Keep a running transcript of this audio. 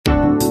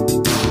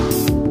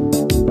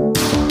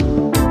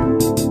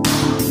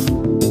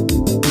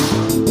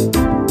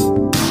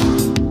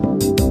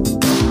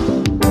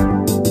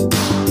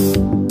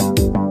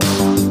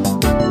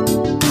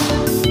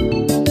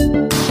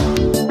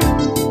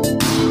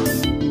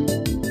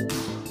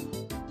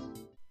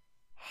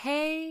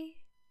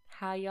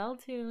y'all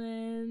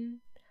doing?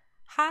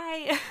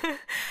 Hi.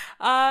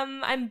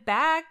 I'm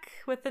back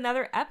with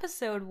another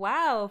episode.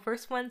 Wow,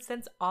 first one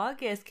since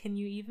August. Can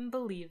you even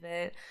believe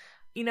it?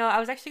 I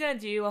was actually going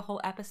to do a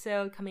whole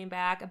episode coming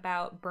back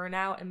about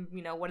burnout and,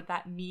 what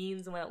that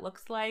means and what it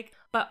looks like.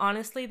 But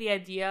honestly, the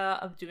idea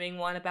of doing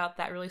one about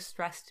that really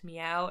stressed me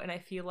out. And I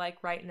feel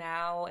like right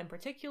now in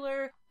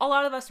particular, a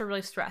lot of us are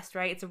really stressed,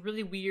 right? It's a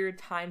really weird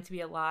time to be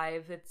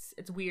alive.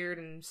 It's weird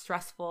and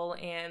stressful.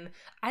 And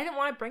I didn't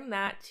want to bring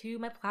that to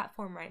my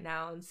platform right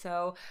now. And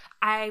so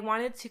I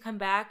wanted to come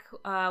back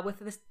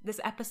with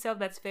this episode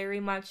that's very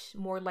much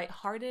more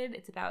lighthearted.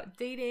 It's about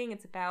dating.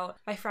 It's about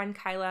my friend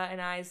Kyla and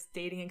I's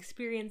dating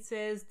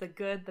experiences, the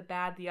good, the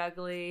bad, the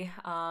ugly.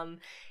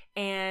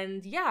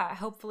 And yeah,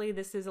 hopefully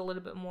this is a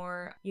little bit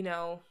more,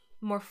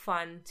 more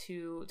fun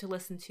to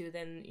listen to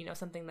than,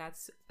 something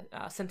that's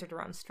centered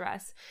around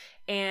stress.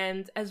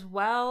 And as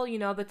well,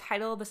 the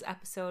title of this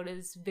episode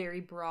is very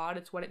broad.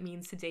 It's what it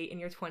means to date in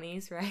your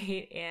 20s,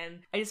 right? And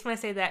I just want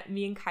to say that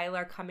me and Kyla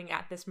are coming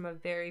at this from a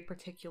very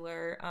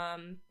particular,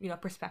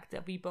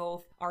 perspective. We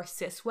both are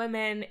cis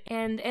women.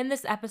 And in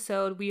this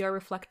episode, we are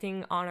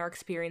reflecting on our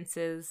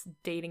experiences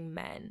dating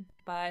men.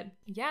 But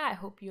yeah, I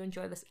hope you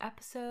enjoy this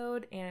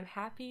episode, and I'm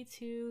happy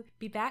to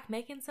be back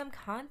making some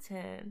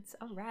content.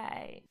 All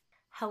right.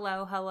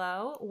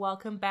 Hello.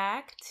 Welcome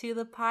back to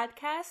the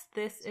podcast.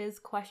 This is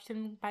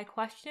Question by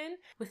Question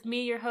with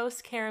me, your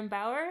host, Karen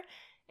Bauer.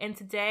 And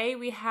today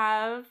we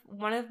have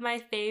one of my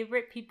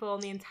favorite people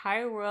in the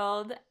entire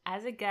world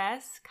as a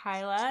guest.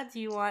 Kyla, do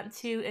you want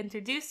to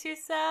introduce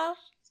yourself?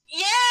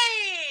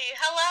 Yay!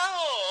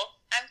 Hello!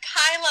 I'm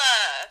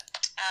Kyla.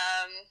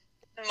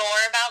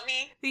 More about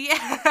me?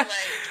 Yeah.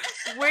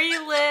 Where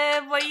you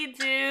live, what you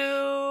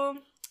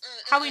do,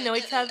 how we know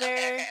each other.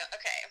 Okay.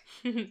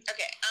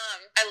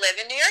 I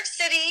live in New York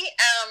City.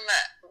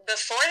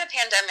 Before the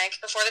pandemic,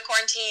 before the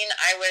quarantine,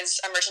 I was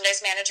a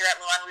merchandise manager at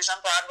Moulin Rouge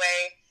on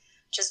Broadway,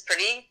 which is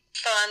pretty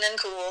fun and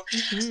cool.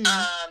 Mm-hmm.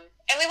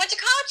 And we went to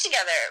college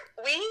together.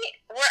 We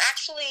were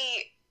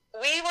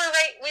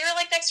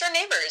like next door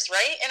neighbors,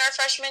 right? In our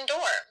freshman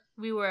dorm.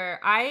 We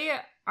were.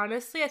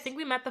 Honestly, I think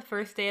we met the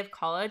first day of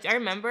college. I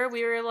remember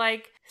we were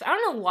I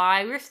don't know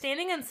why, we were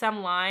standing in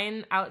some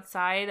line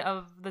outside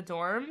of the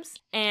dorms,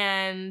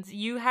 and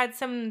you had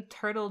some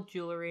turtle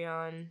jewelry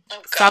on.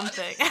 Oh, God.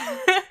 Something.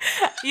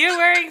 You were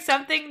wearing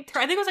something,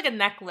 I think it was like a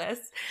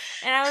necklace,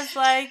 and I was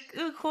like,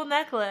 ooh, cool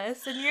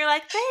necklace, and you're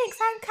like, thanks,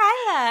 I'm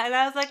Kyla, and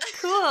I was like,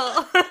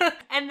 cool.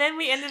 And then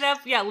we ended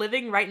up,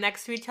 living right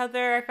next to each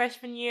other our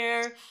freshman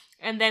year,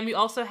 and then we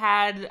also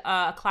had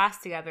a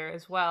class together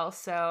as well,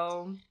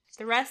 so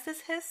the rest is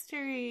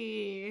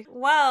history.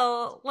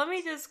 Well, let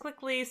me just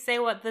quickly say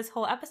what this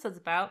whole episode's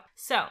about.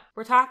 So,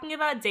 we're talking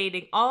about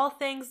dating, all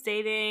things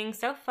dating,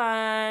 so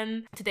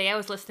fun. Today I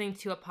was listening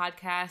to a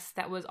podcast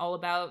that was all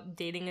about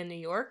dating in New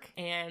York,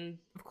 and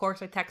of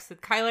course I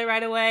texted Kyla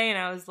right away, and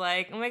I was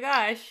like, oh my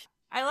gosh,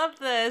 I love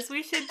this.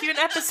 We should do an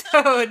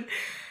episode.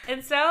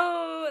 And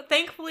so,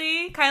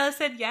 thankfully, Kyla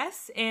said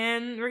yes,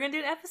 and we're going to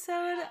do an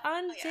episode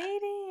on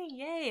dating.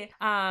 Yay.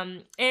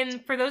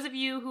 And for those of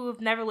you who have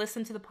never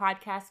listened to the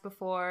podcast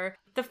before,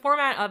 the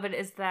format of it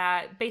is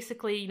that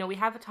basically, we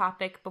have a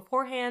topic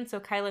beforehand, so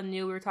Kyla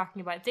knew we were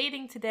talking about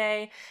dating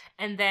today,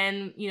 and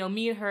then,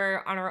 me and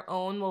her on our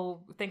own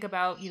will think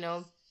about,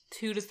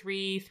 2 to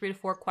 3 to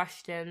 4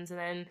 questions, and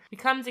then we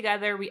come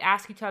together, we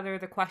ask each other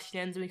the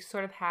questions, and we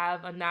sort of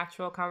have a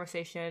natural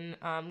conversation,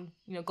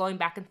 going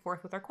back and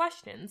forth with our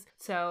questions.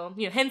 So,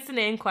 hence the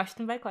name,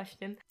 Question by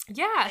Question.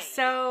 Yeah,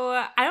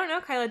 so I don't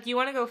know, Kyla, do you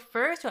want to go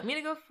first? Do you want me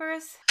to go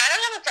first? I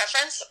don't have a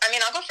preference.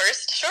 I'll go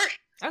first. Sure.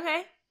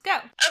 Okay, go.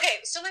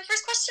 Okay, so my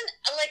first question,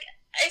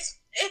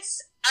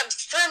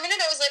 it's for a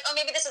minute I was like, oh,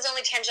 maybe this is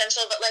only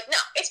tangential, but no,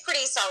 it's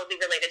pretty solidly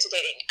related to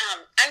dating.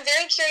 I'm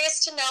very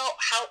curious to know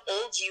how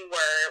old you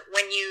were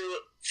when you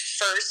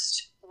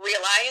first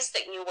realized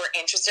that you were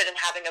interested in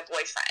having a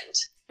boyfriend.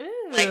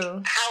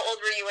 Ooh. How old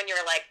were you when you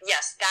were like,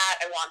 yes,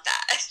 I want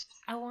that?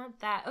 I want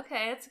that.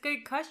 Okay, that's a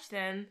good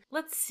question.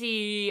 Let's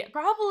see.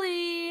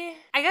 Probably,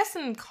 I guess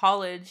in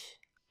college,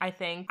 I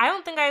think. I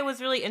don't think I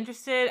was really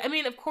interested. I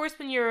mean, of course,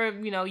 when you're,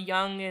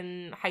 young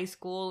in high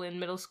school and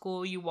middle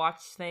school, you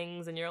watch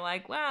things and you're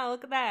like, wow,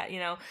 look at that,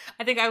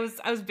 I think I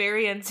was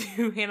very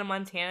into Hannah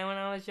Montana when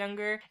I was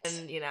younger.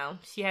 And,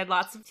 she had a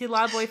lot of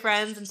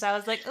boyfriends, and so I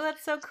was like, oh,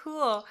 that's so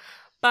cool.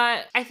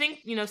 But I think,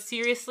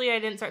 seriously, I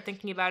didn't start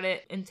thinking about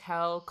it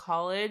until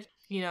college.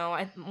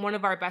 One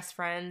of our best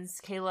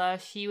friends,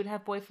 Kayla, she would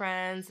have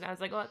boyfriends, and I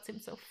was like, oh, it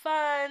seems so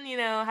fun,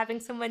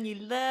 having someone you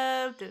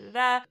love,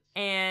 da-da-da.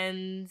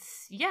 And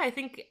yeah, I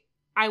think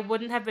I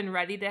wouldn't have been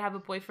ready to have a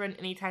boyfriend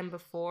anytime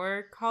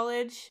before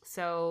college.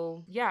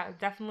 So yeah,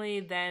 definitely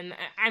then.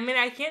 I mean,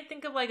 I can't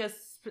think of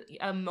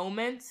a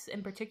moment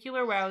in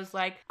particular where I was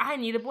like, I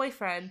need a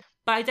boyfriend.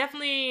 But I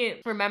definitely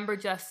remember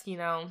just,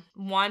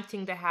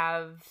 wanting to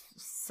have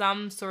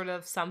some sort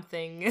of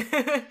something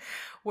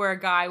where a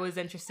guy was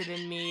interested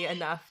in me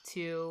enough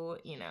to,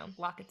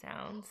 lock it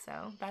down.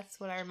 So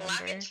that's what I remember.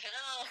 Lock it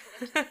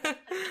down.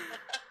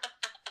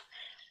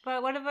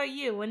 But what about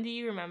you? When do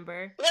you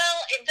remember? Well,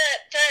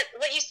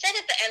 what you said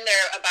at the end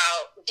there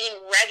about being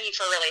ready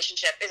for a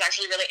relationship is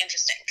actually really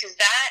interesting, because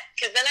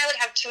then I would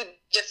have two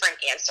different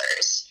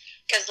answers.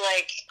 Because,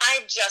 like,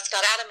 I just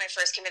got out of my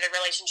first committed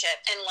relationship,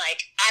 and,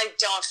 like, I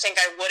don't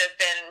think I would have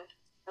been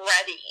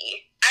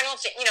ready. I don't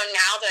think,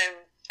 now that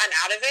I'm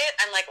out of it,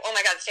 I'm like, oh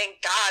my God,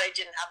 thank God I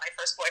didn't have my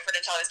first boyfriend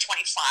until I was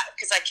 25,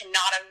 because I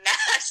cannot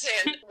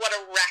imagine what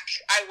a wreck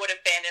I would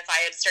have been if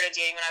I had started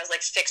dating when I was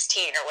like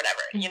 16 or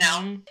whatever,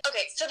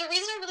 Okay, so the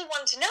reason I really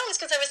wanted to know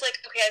is because I was like,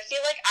 okay, I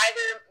feel like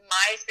either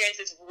my experience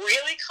is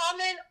really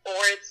common,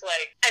 or it's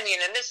like, and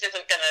this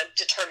isn't going to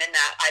determine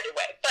that either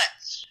way, but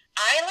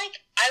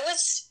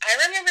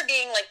I remember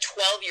being like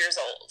 12 years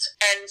old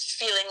and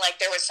feeling like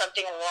there was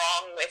something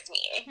wrong with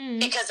me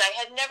because I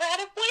had never had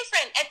a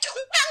boyfriend at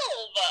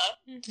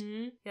 12.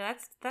 Mm-hmm. Yeah,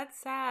 that's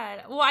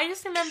sad. Well, I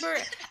just remember,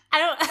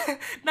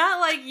 not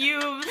like you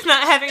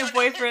not having a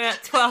boyfriend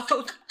at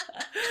 12,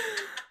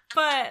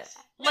 but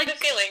like the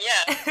feeling,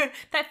 yeah.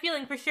 That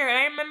feeling for sure. And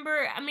I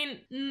remember,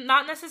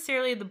 not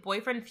necessarily the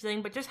boyfriend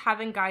feeling, but just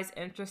having guys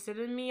interested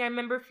in me. I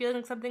remember feeling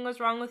like something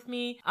was wrong with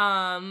me.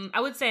 I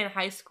would say in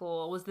high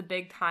school was the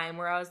big time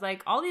where I was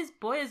like, all these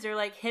boys are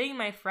like hitting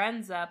my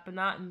friends up, but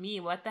not me.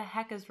 What the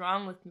heck is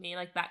wrong with me?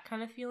 Like that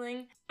kind of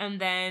feeling.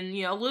 And then,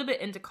 a little bit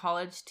into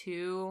college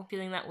too,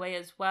 feeling that way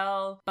as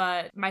well.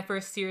 But my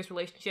first serious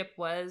relationship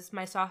was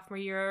my sophomore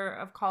year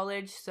of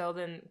college. So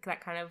then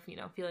that kind of,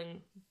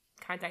 feeling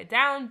kind of died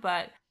down.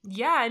 But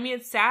yeah,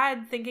 it's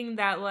sad thinking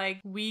that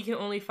like we can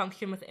only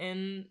function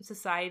within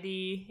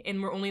society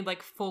and we're only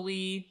like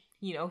fully,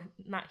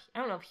 not, I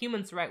don't know if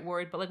human's the right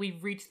word, but like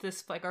we've reached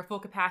this like our full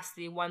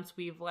capacity once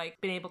we've like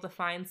been able to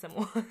find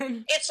someone.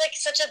 It's like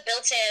such a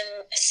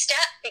built-in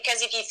step,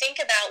 because if you think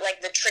about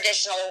like the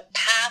traditional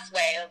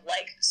pathway of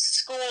like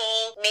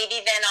school,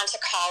 maybe then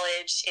onto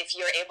college if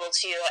you're able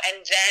to,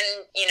 and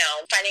then,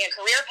 finding a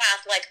career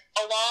path, like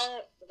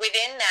along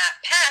within that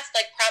path,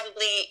 like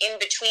probably in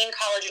between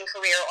college and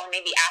career, or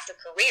maybe after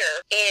career,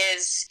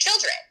 is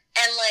children.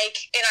 And, like,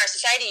 in our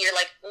society, you're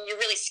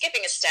really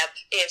skipping a step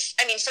if,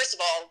 first of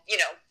all,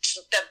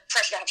 the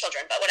pressure to have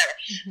children, but whatever.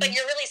 Mm-hmm. But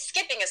you're really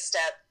skipping a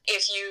step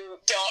if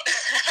you don't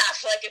have,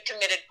 like, a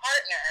committed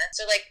partner.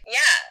 So, like,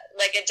 yeah,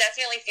 like, it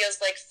definitely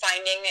feels like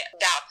finding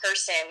that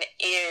person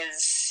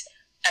is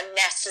a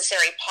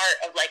necessary part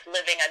of, like,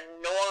 living a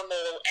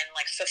normal and,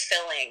 like,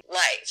 fulfilling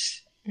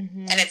life.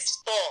 Mm-hmm. And it's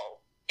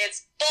bull.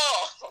 It's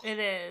bull. It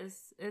is.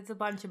 It's a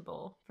bunch of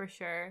bull, for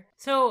sure.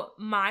 So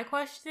my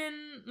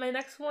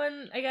next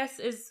one, I guess,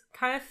 is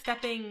kind of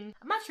stepping,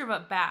 I'm not sure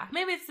about back.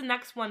 Maybe it's the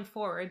next one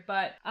forward,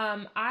 but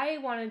I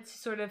wanted to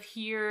sort of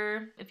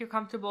hear, if you're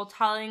comfortable,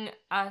 telling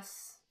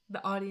us,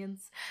 the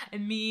audience,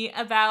 and me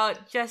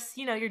about just,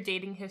 your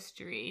dating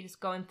history, just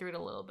going through it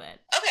a little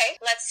bit. Okay,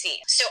 let's see.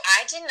 So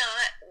I did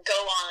not go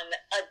on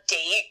a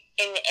date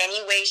in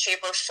any way, shape,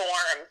 or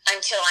form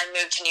until I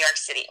moved to New York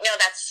City. No,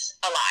 that's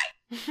a lie.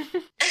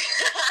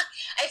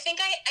 I think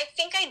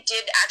I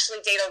did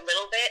actually date a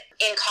little bit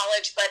in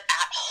college, but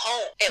at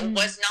home. It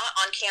was not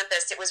on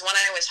campus. It was when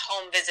I was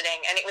home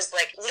visiting, and it was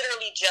like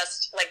literally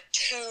just like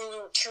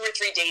two or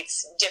three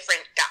dates,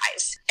 different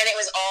guys, and it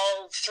was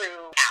all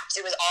through apps.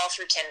 It was all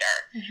through Tinder.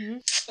 Mm-hmm.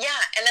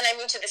 Yeah, and then I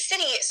moved to the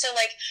city. So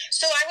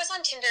I was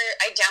on Tinder.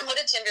 I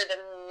downloaded Tinder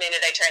the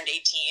minute I turned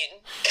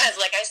 18, because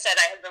like I said,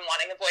 I had been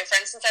wanting a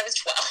boyfriend since I was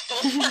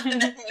 12.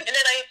 And the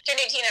minute I turned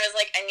 18, I was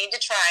like, I need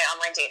to try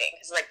online dating,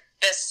 because like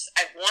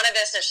I wanted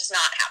this, and it's just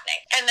not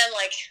happening. And then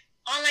like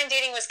online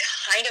dating was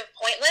kind of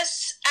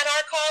pointless at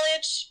our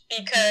college,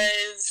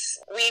 because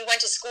we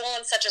went to school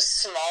in such a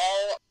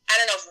small, I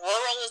don't know if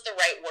rural is the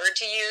right word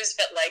to use,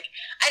 but like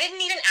I didn't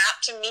need an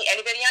app to meet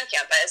anybody on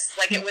campus.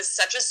 Like it was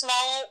such a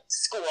small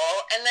school,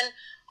 and then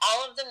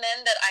all of the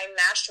men that I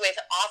matched with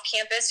off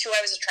campus who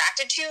I was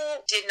attracted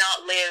to did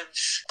not live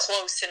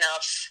close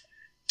enough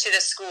to the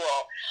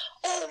school.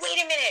 Oh,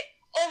 wait a minute.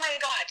 Oh my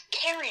God,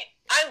 Karen,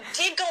 I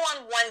did go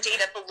on one date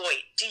at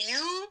Beloit. Do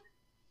you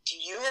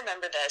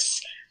remember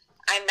this?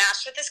 I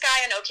matched with this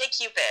guy on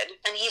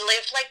OkCupid, and he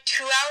lived like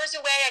 2 hours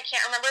away. I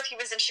can't remember if he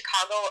was in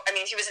Chicago.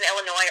 If he was in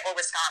Illinois or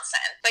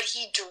Wisconsin, but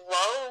he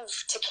drove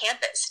to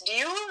campus. Do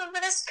you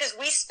remember this? Because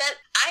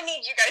I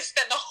made you guys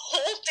spend the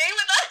whole day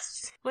with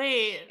us.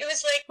 Wait. It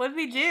was like, what did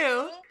we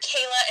do?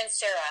 Kayla and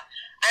Sarah.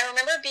 I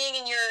remember being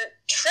in your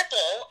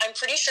triple. I'm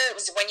pretty sure it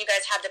was when you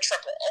guys had the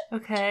triple.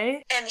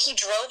 Okay. And he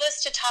drove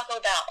us to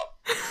Taco Bell.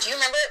 Do you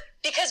remember?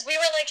 Because we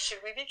were like, should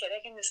we be getting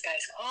in this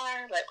guy's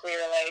car? Like, we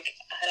were like,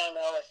 I don't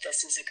know if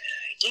this is a good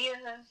idea.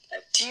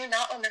 Like, do you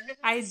not remember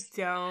this? I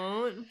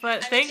don't,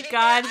 but thank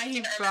God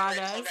he brought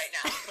us. Right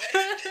now,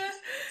 but...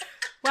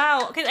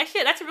 Wow, because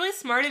actually that's really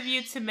smart of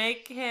you to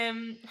make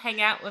him hang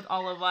out with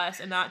all of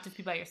us and not just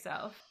be by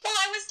yourself. Well,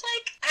 I was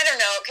like, I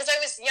don't know, because I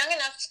was young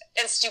enough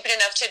and stupid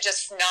enough to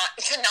just not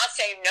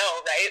say no,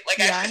 right? Like,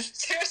 yeah. I was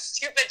too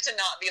stupid to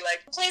not be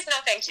like, please, no,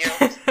 thank you.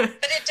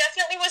 But it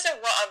definitely was a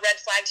red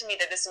flag to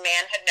me that this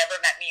man had never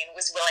met me and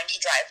was willing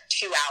to drive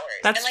 2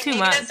 hours. That's and like, too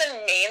maybe much. That's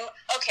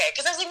okay,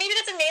 because I was like, maybe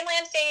that's a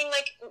mainland thing.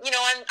 Like,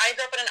 I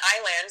grew up on an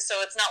island, so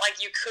it's not like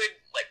you could,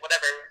 like,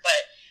 whatever.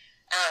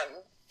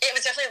 But it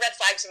was definitely a red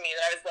flag to me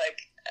that I was like,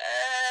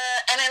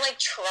 and I like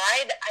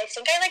tried, I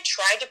think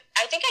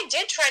I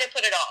did try to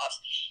put it off.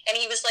 And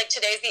he was like,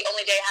 today's the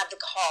only day I have the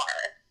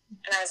car.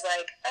 And I was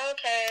like,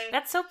 okay.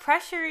 That's so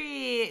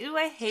pressury. Ooh,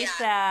 I hate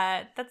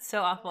that. That's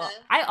so awful.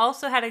 Mm-hmm. I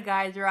also had a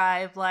guy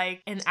drive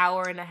like an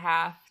hour and a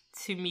half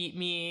to meet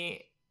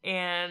me,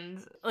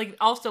 and like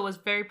also was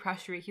very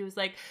pressury. He was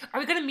like, are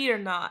we gonna meet or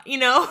not? You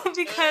know,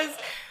 because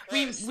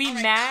we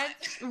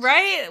matched,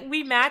 right?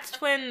 We matched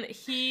when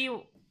he,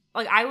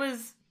 like,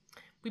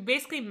 we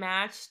basically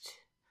matched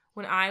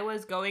when I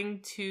was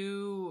going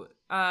to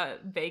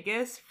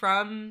Vegas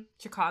from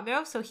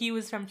Chicago. So he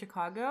was from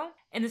Chicago,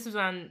 and this was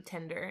on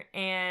Tinder.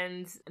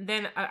 And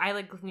then I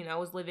like, you know,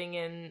 was living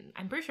in,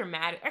 I'm pretty sure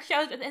actually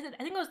I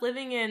think I was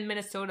living in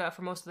Minnesota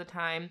for most of the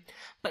time.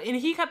 And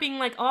he kept being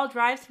like, oh, I'll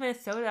drive to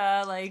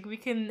Minnesota, like we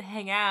can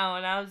hang out.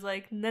 And I was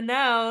like,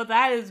 no,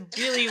 that is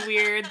really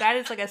weird. That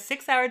is like a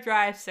 6-hour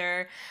drive,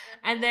 sir.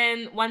 And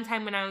then one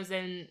time when I was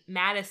in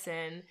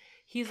Madison,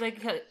 he's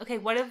like, okay,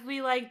 what if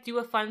we like do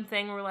a fun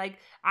thing where like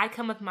I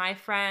come with my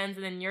friends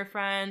and then your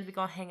friends, we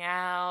go hang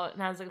out.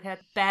 And I was like, okay,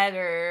 that's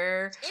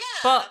better. Yeah.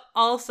 But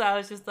also I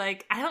was just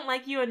like, I don't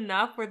like you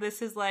enough where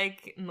this is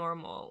like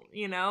normal,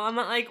 you know? I'm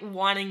not like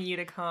wanting you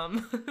to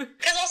come.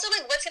 Because also,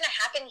 like, what's going to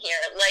happen here?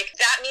 Like,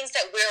 that means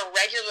that we're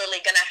regularly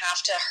going to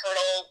have to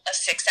hurdle a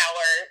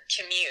 6-hour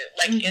commute,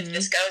 like, if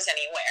this goes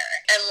anywhere.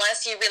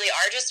 Unless you really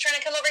are just trying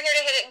to come over here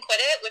to hit it and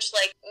quit it, which,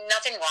 like,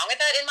 nothing wrong with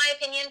that in my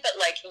opinion, but,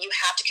 like, you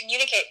have to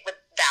communicate with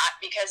that,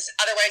 because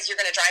otherwise you're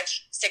going to drive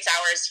 6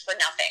 hours for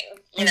nothing,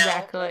 you know?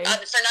 Exactly.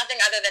 For nothing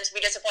other than to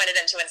be disappointed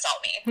and to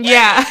insult me.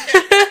 Yeah.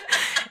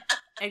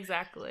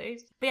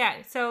 Exactly. But yeah,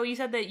 so you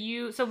said that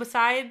so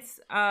besides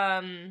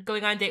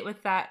going on a date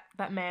with that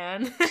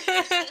man,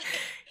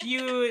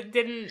 you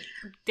didn't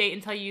date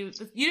until you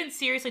didn't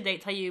seriously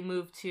date until you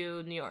moved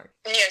to New York.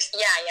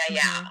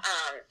 Yeah.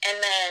 And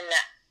then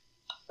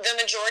the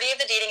majority of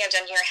the dating I've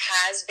done here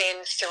has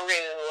been through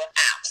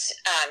apps.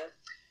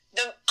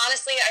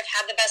 Honestly, I've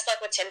had the best luck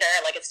with Tinder.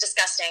 Like, it's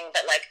disgusting,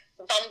 but like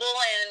Bumble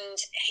and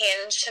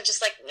Hinge have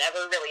just like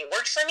never really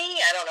worked for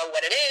me. I don't know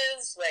what it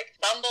is. Like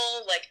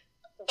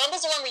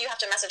Bumble's the one where you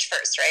have to message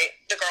first, right?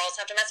 The girls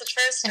have to message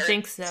first? I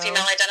think so.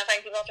 Female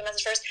identifying people have to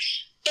message first?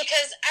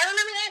 Because I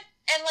remember that,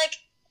 and like,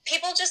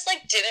 people just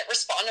like didn't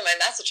respond to my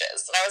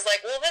messages. And I was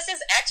like, well, this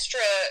is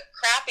extra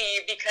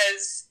crappy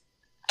because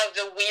of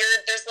the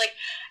weird, there's like,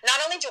 not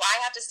only do I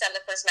have to send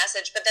the first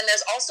message, but then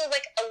there's also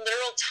like a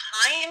literal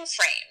time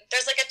frame.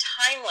 There's like a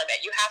time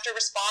limit. You have to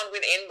respond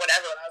within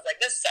whatever. And I was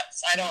like, this sucks.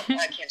 I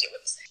can't deal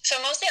with this.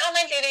 So mostly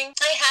online dating.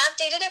 I have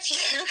dated a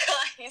few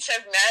guys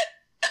I've met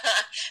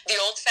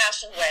the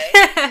old-fashioned way.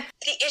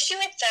 The issue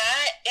with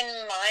that, in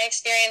my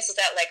experience, is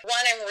that like, one,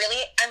 I'm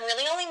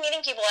really only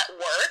meeting people at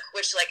work,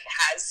 which like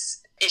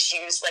has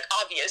issues, like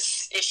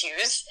obvious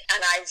issues, and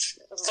I've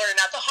learned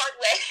that the hard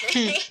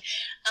way.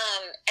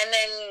 And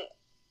then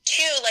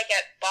two, like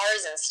at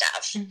bars and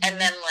stuff, and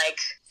then like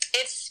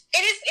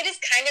it is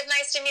kind of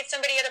nice to meet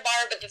somebody at a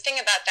bar, but the thing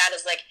about that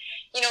is like,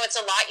 you know, it's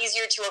a lot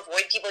easier to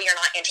avoid people you're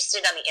not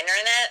interested on the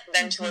internet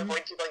than to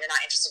avoid people you're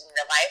not interested in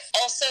real life.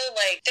 Also,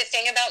 like, the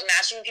thing about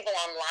matching people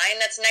online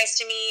that's nice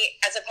to me,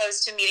 as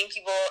opposed to meeting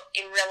people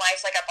in real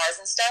life, like at bars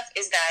and stuff,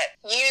 is that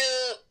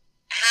you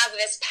have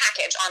this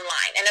package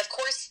online. And of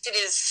course, it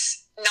is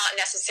not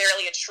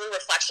necessarily a true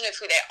reflection of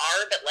who they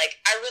are, but like,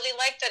 I really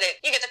like that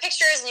you get the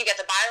pictures and you get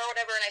the bio or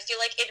whatever, and I feel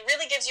like it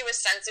really gives you a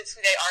sense of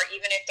who they are,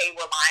 even if they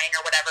were lying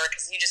or whatever,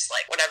 because you just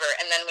like, whatever.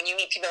 And then when you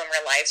meet people in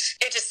real life,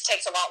 it just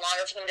takes a lot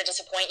longer for them to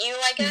disappoint you,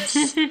 I guess,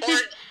 or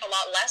a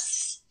lot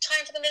less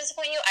time for them to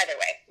disappoint you. Either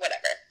way,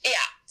 whatever.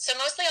 Yeah, so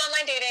mostly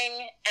online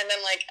dating, and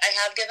then like, I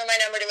have given my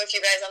number to a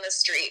few guys on the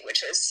street,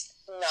 which was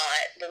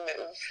not the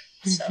move,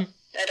 so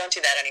I don't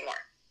do that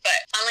anymore.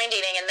 But online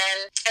dating, and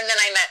then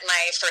I met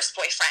my first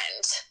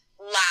boyfriend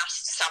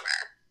last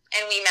summer,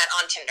 and we met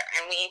on Tinder,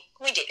 and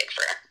we dated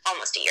for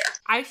almost a year.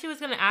 I actually was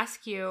going to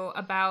ask you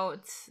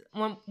about,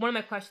 one of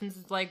my questions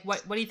is like,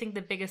 what do you think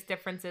the biggest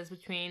difference is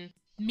between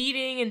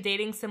meeting and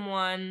dating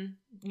someone,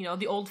 you know,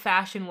 the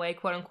old-fashioned way,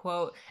 quote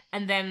unquote,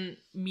 and then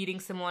meeting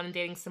someone and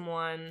dating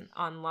someone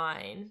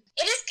online?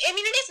 It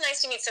is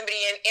nice to meet somebody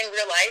in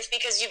real life,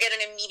 because you get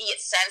an immediate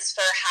sense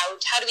for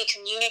how do we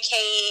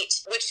communicate,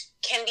 which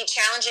can be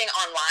challenging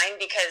online,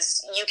 because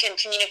you can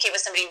communicate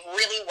with somebody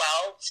really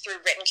well through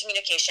written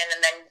communication,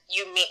 and then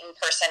you meet in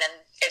person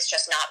and it's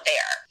just not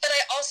there. But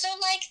I also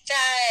like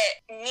that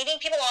meeting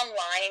people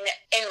online,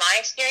 in my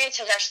experience,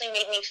 has actually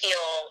made me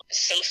feel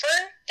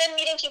safer than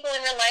meeting people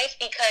in real life,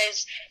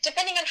 because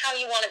depending on how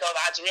you want to go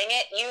about doing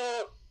it, you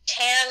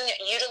can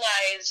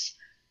utilize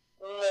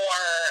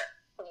more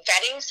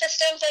vetting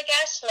systems, I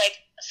guess. Like,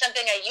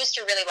 something I used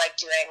to really like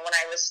doing when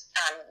I was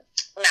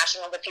matching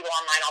with people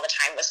online all the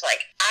time was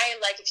like, I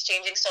like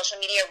exchanging social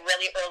media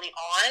really early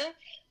on,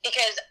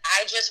 because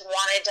I just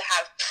wanted to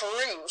have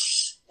proof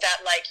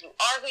that like, you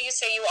are who you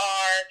say you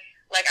are.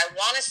 Like, I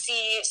want to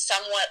see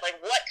somewhat like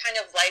what kind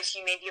of life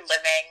you may be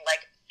living,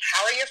 like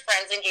how are your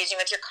friends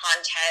engaging with your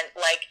content.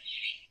 Like,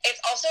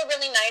 it's also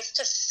really nice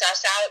to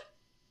suss out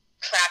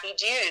crappy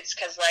dudes,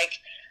 because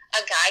like,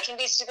 a guy can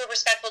be super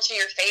respectful to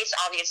your face,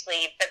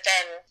 obviously, but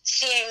then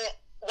seeing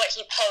what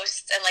he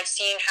posts and like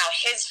seeing how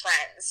his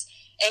friends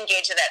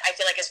engage with it, I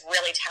feel like is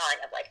really telling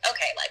of like,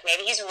 okay, like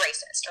maybe he's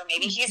racist, or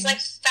maybe he's like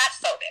fat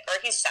phobic, or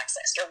he's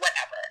sexist, or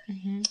whatever.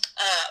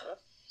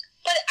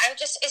 But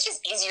it's just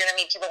easier to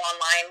meet people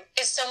online.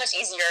 It's so much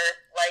easier.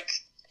 Like,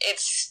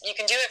 you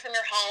can do it from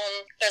your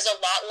home. There's a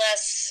lot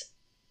less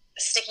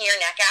sticking your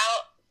neck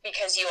out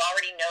because you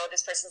already know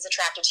this person's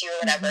attracted to you or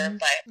whatever.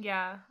 But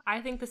yeah, I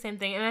think the same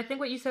thing. And I think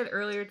what you said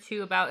earlier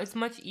too about it's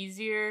much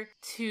easier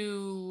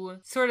to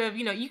sort of,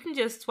 you can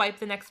just swipe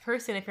the next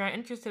person if you're not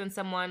interested in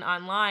someone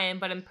online,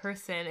 but in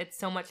person it's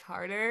so much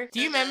harder.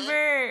 Do you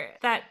remember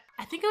that?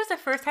 I think it was the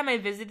first time I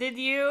visited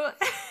you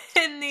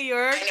in New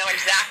York. I know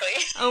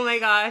exactly. Oh my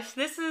gosh.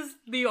 This is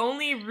the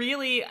only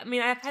really, I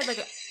mean, I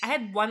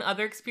had one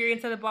other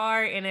experience at a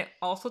bar and it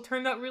also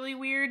turned out really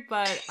weird,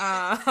 but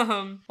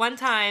one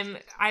time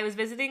I was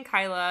visiting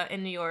Kyla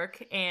in New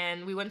York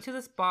and we went to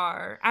this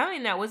bar. I don't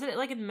even know, was it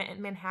like in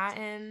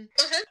Manhattan?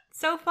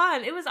 So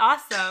fun. It was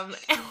awesome.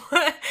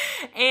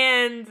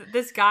 And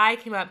this guy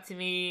came up to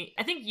me.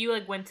 I think you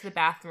like went to the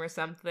bathroom or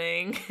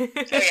something. Oh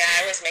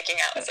yeah, I was making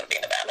out with somebody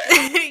in the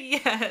bathroom.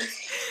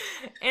 Yes.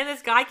 And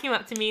this guy came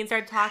up to me and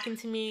started talking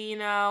to me,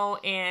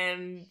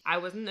 and I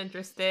wasn't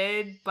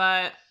interested,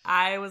 but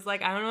I was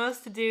like, I don't know what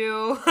else to do.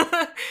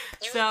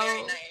 You were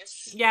very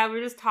nice. Yeah, we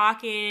were just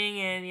talking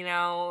and,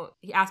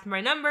 he asked me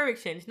my number, we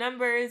exchanged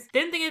numbers.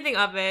 Didn't think anything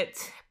of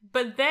it.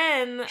 But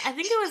then, I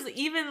think it was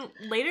even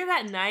later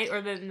that night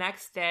or the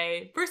next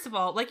day. First of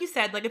all, like you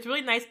said, like it's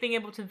really nice being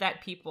able to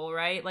vet people,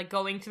 right? Like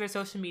going to their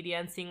social media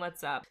and seeing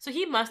what's up. So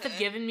he must have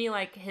given me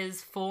like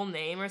his full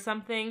name or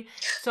something.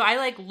 So I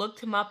like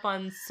looked him up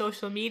on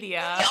social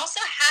media. He also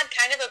had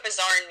kind of a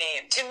bizarre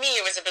name. To me,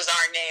 it was a bizarre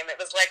name. It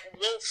was like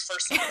Wolf or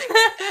something like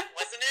that,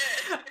 wasn't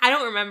it? I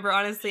don't remember,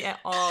 honestly, at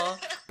all.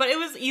 But it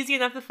was easy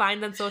enough to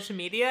find on social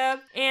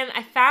media. And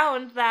I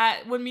found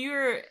that when we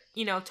were,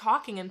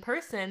 talking in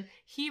person,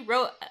 he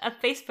wrote a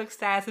Facebook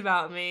status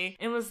about me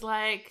and was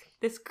like,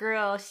 this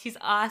girl, she's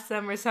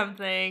awesome or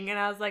something. And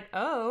I was like,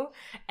 oh.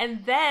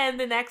 And then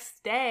the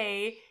next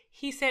day,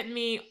 he sent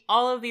me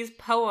all of these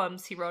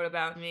poems he wrote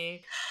about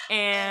me.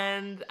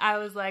 And I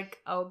was like,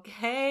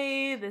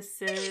 okay,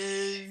 this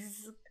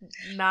is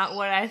not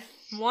what I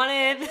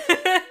wanted.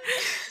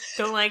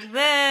 Don't like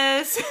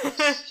this.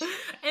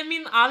 I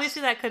mean,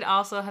 obviously that could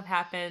also have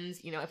happened,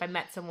 if I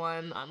met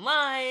someone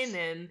online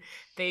and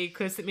they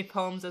could have sent me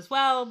poems as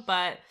well,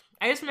 but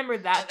I just remember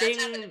that thing.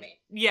 That's happened to me.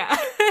 Yeah.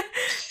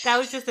 That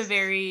was just a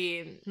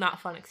very not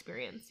fun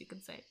experience, you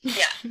could say.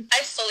 Yeah, I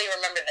fully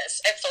remember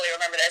this.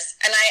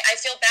 And I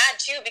feel bad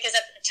too, because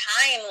at the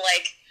time,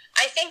 like,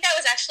 I think that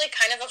was actually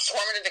kind of a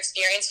formative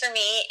experience for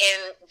me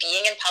in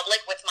being in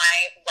public with my,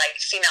 like,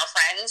 female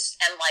friends.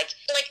 And, like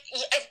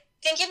I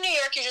think in New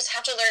York, you just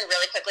have to learn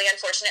really quickly,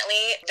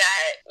 unfortunately,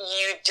 that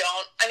you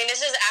don't, I mean,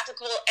 this is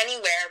applicable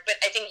anywhere, but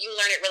I think you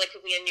learn it really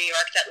quickly in New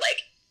York that,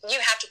 like, you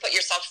have to put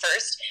yourself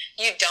first.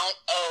 You don't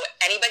owe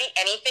anybody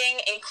anything,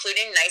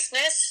 including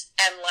niceness.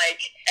 And, like,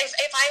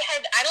 if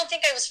I don't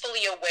think I was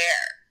fully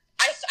aware.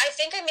 I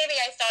think maybe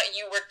I thought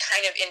you were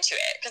kind of into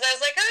it. Because I was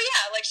like, oh,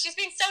 yeah, like, she's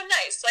being so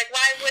nice. Like,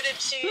 why wouldn't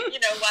she,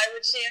 why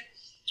would she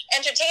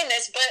entertain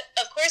this? But,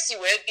 of course you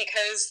would,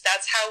 because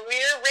that's how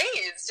we're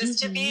raised, is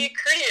to be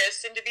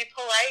courteous and to be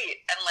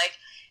polite. And, like,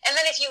 and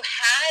then if you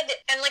had,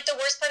 and, like, the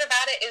worst part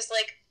about it is,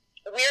 like,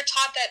 we're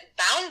taught that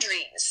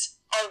boundaries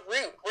are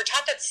rude. We're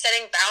taught that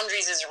setting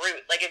boundaries is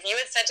rude. Like, if you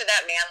had said to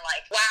that man,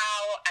 like,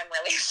 wow, I'm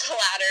really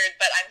flattered,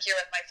 but I'm here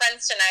with my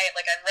friends tonight,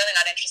 like, I'm really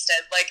not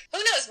interested, like, who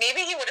knows,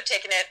 maybe he would have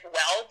taken it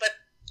well, but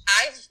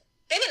I've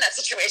been in that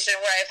situation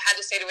where I've had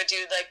to say to a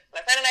dude, like,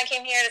 my friend and I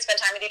came here to spend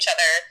time with each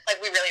other,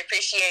 like, we really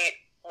appreciate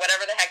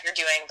whatever the heck you're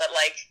doing, but,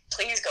 like,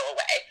 please go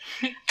away.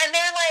 And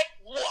they're like,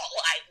 whoa,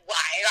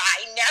 why?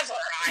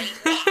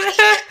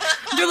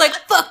 You're like,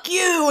 fuck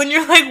you, and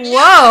you're like,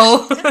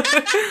 whoa.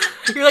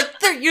 You're like,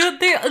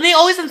 they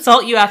always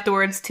insult you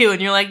afterwards, too, and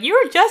you're like, you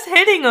were just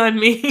hitting on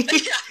me.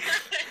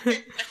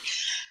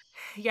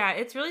 Yeah,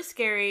 it's really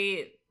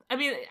scary. I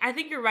mean, I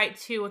think you're right,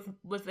 too,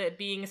 with it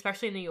being,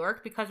 especially in New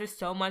York, because there's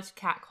so much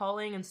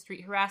catcalling and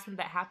street harassment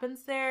that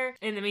happens there.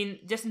 And, I mean,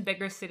 just in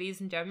bigger cities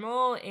in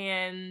general.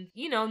 And,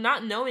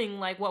 not knowing,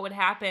 like, what would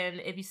happen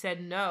if you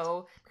said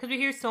no. Because we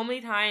hear so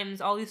many times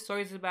all these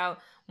stories about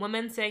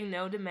women saying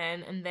no to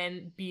men and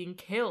then being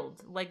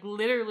killed. Like,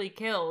 literally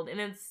killed. And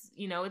it's,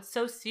 it's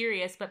so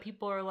serious, but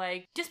people are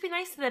like, just be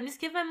nice to them.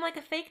 Just give them, like,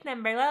 a fake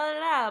number, la la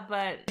la.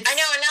 But I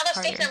know, and now the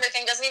fake number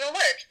thing doesn't even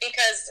work.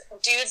 Because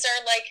dudes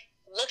are, like,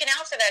 looking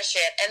out for that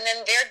shit, and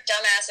then their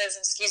dumbasses,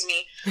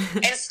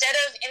 instead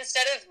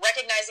of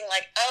recognizing,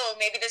 like, oh,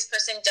 maybe this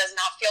person does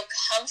not feel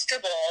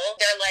comfortable,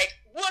 they're like,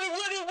 what are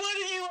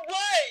you,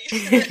 why?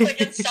 They're, like,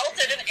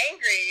 insulted and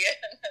angry,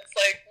 and it's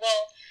like,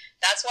 well,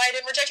 that's why I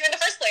didn't reject you in the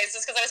first place,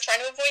 is because I was trying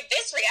to avoid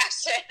this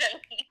reaction.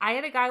 I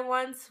had a guy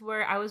once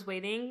where I was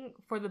waiting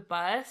for the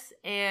bus,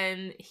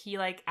 and he,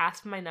 like,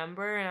 asked for my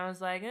number, and I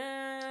was like,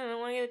 I don't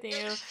want to give it to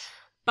you.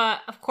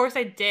 But of course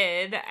I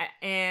did,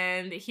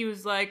 and he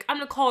was like, I'm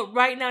gonna call it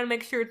right now to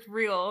make sure it's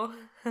real.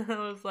 I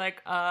was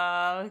like,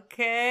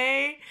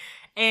 okay.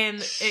 And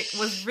it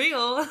was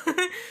real.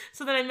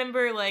 So then I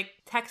remember, like,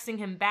 texting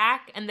him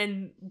back and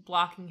then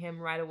blocking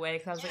him right away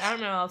because I was like, I don't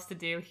know what else to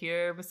do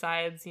here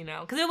besides, you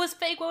know, because it was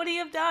fake. What would he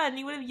have done?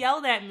 He would have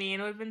yelled at me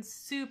and it would have been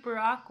super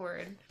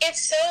awkward.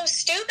 It's so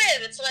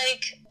stupid. It's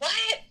like,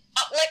 what?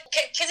 Like,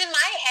 because in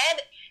my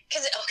head...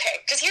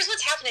 Because here's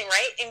what's happening,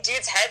 right? In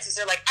dudes' heads is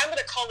they're like, I'm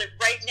gonna call it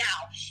right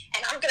now,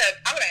 and I'm gonna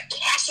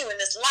catch you in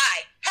this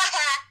lie.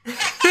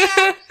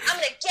 I'm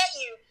gonna get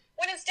you.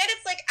 When instead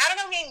it's like, I don't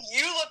know, man,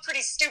 you look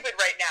pretty stupid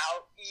right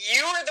now.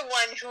 You are the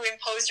one who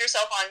imposed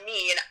yourself on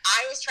me, and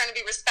I was trying to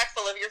be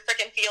respectful of your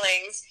freaking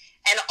feelings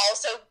and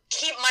also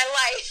keep my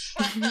life.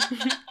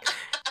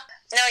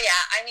 No,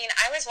 yeah, I mean,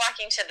 I was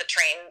walking to the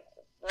train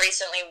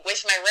recently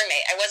with my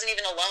roommate. I wasn't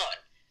even alone.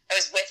 I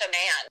was with a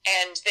man,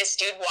 and this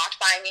dude walked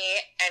by me,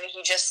 and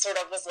he just sort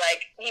of was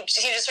like, he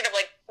just sort of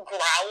like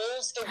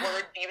growls the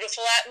word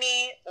beautiful at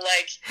me,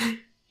 like,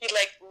 he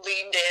like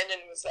leaned in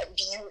and was like,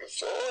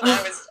 beautiful, and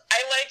I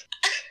like,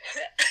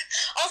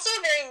 also a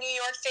very New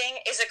York thing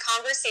is a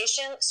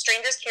conversation,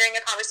 strangers carrying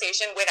a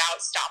conversation without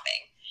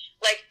stopping.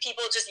 Like,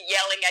 people just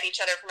yelling at each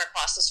other from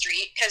across the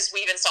street, because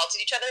we've insulted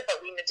each other,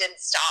 but we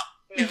didn't stop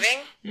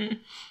moving.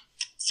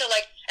 So,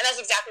 like, and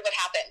that's exactly what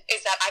happened,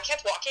 is that I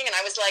kept walking, and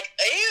I was like,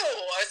 ew,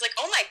 I was like,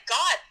 oh my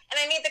God, and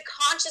I made the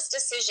conscious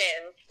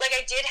decision, like,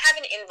 I did have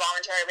an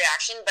involuntary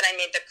reaction, but I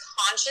made the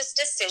conscious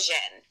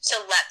decision to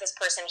let this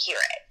person hear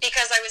it,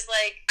 because I was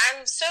like,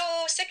 I'm so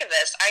sick of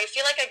this. I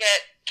feel like I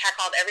get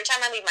catcalled every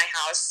time I leave my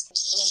house.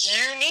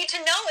 You need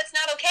to know it's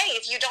not okay.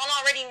 If you don't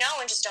already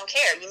know and just don't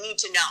care, you need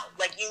to know.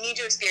 Like, you need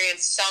to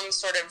experience some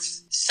sort of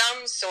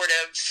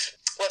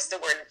what's the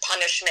word,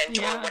 punishment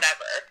or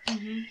whatever.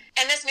 Mm-hmm.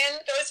 And this man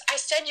goes, I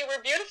said you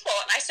were beautiful.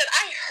 And I said,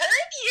 I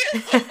heard you.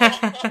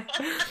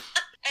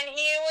 And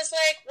he was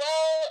like,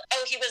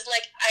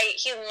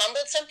 he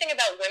mumbled something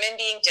about women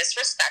being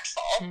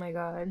disrespectful. Oh my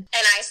God.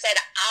 And I said,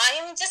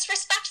 I'm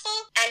disrespectful?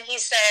 And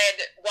he said,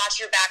 watch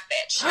your back,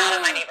 bitch, out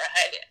of my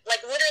neighborhood.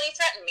 Like, literally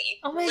threatened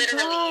me. Oh my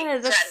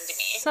God,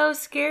 that's so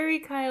scary,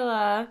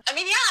 Kyla. I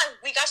mean, yeah,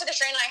 we got to the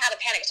train and I had a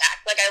panic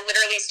attack. Like, I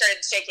literally started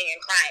shaking and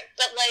crying.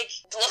 But, like,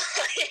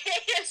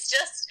 it's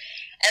just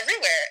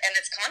everywhere and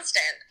it's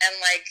constant. And,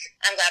 like,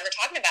 I'm glad we're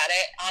talking about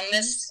it on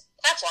this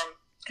platform.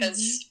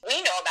 Because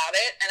we know about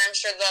it, and I'm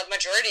sure the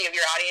majority of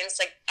your audience,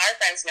 like, our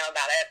friends know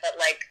about it, but,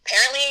 like,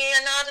 apparently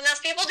not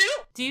enough people do.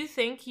 Do you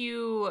think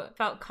you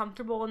felt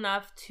comfortable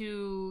enough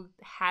to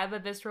have a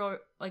visceral,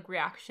 like,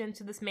 reaction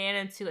to this man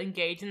and to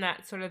engage in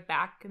that sort of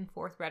back and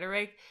forth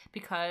rhetoric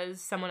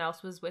because someone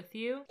else was with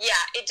you?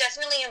 Yeah, it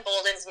definitely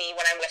emboldens me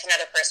when I'm with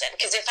another person.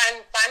 Because if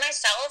I'm by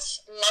myself,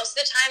 most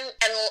of the time,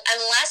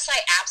 unless I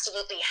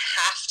absolutely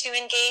have to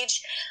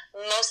engage,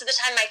 most of the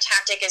time my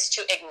tactic is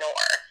to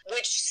ignore,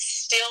 which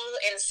still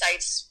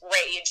incites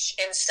rage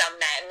in some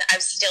men.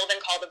 I've still been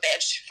called a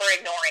bitch for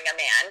ignoring a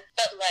man.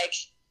 But, like,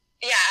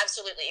 yeah,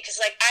 absolutely. Because,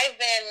 like, I've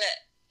been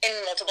in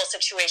multiple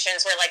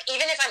situations where, like,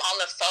 even if I'm on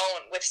the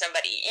phone with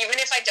somebody, even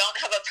if I don't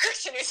have a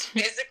person who's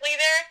physically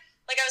there,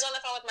 like, I was on the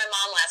phone with my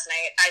mom last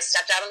night. I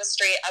stepped out on the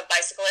street, a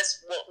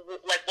bicyclist,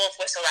 wolf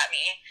whistled at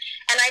me,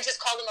 and I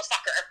just called him a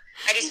fucker.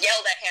 I just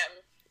yelled at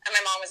him, and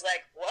my mom was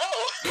like, whoa.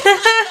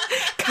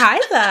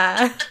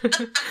 Kyla.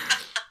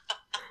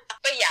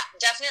 But yeah,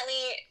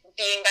 definitely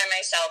being by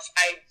myself,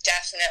 I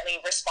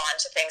definitely respond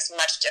to things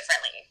much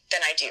differently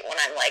than I do when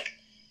I'm, like,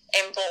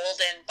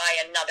 emboldened by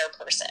another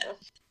person.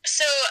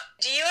 So,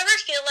 do you ever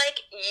feel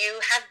like you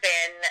have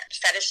been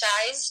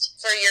fetishized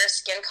for your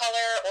skin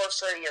color or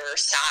for your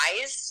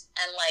size?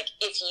 And, like,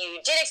 if you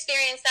did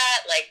experience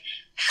that, like,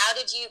 how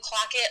did you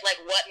clock it? Like,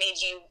 what made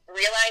you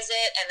realize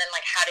it? And then,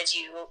 like, how did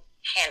you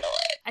handle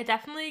it? I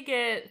definitely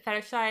get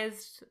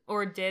fetishized,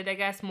 or did, I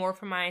guess, more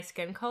for my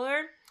skin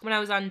color when I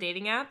was on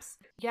dating apps.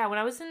 Yeah, when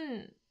I was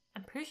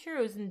I'm pretty sure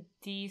it was in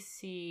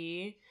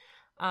DC,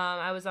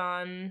 I was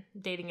on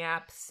dating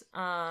apps,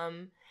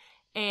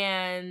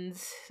 and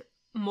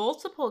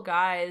multiple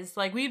guys,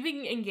 like, we'd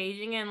be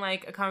engaging in,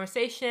 like, a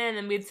conversation,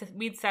 and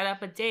we'd set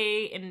up a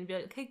date and be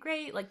like, okay,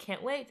 great, like,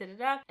 can't wait,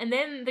 da-da-da. And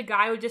then the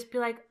guy would just be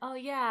like, oh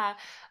yeah,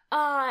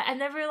 I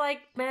never,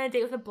 like, been on a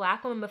date with a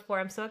black woman before,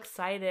 I'm so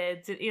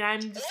excited. You know,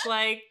 I'm just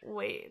like,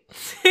 wait.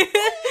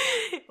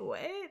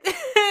 What?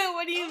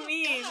 What do you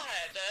mean? God.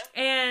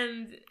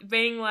 And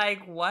being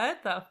like,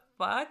 what the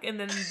fuck? And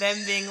then them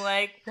being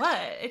like, what?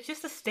 It's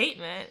just a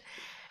statement.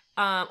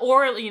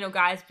 Or, you know,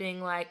 guys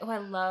being like, oh, I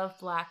love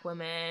black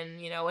women,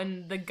 you know,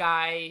 and the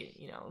guy,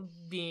 you know,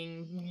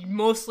 being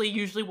mostly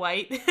usually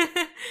white,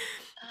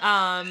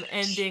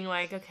 and being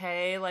like,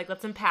 okay, like,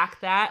 let's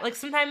unpack that. Like,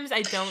 sometimes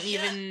I don't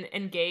even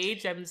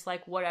engage. I'm just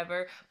like,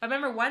 whatever. But I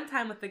remember one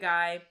time with the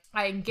guy,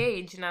 I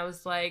engaged, and I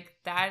was like,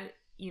 that,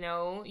 you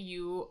know,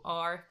 you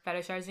are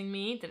fetishizing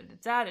me,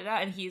 da-da-da-da-da.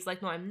 And he's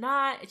like, no, I'm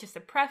not. It's just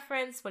a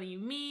preference. What do you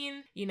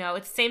mean? You know,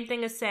 it's the same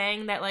thing as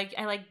saying that, like,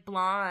 I like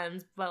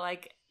blondes, but,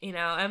 like, You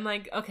know, I'm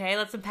like, okay,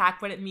 let's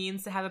unpack what it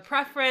means to have a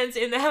preference.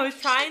 And I was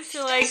trying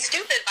to like...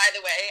 Stupid, by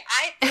the way.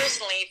 I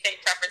personally think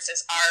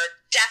preferences are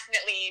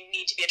definitely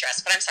need to be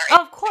addressed, but I'm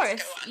sorry. Of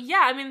course.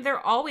 Yeah, I mean, they're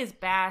always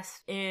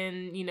based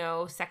in, you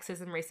know,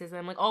 sexism,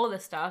 racism, like all of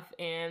this stuff.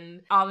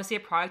 And obviously a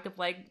product of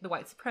like the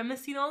white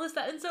supremacy and all this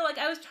stuff. And so like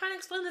I was trying to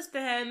explain this to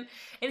him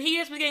and he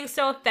just was getting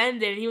so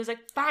offended. And he was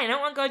like, fine, I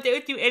don't want to go on a date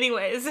with you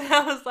anyways. And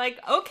I was like,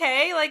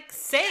 okay, like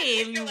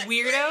same, you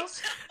weirdo.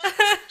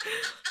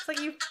 It's like,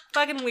 you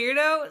fucking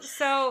weirdo.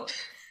 So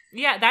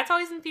yeah, that's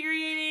always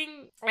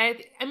infuriating.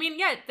 I mean,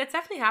 yeah, that's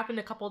definitely happened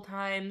a couple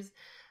times.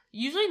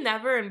 Usually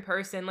never in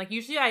person. Like,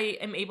 usually I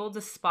am able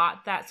to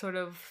spot that sort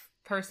of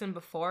person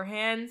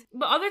beforehand.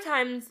 But other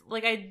times,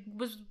 like, I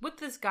was with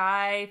this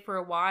guy for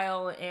a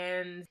while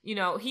and, you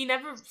know, he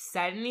never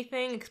said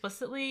anything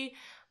explicitly,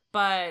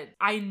 but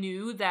I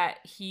knew that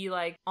he,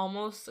 like,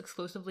 almost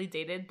exclusively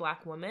dated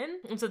Black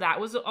women. And so that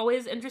was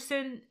always an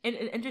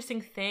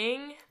interesting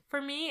thing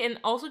for me. And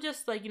also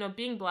just, like, you know,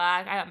 being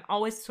Black, I'm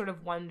always sort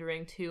of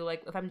wondering, too,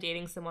 like, if I'm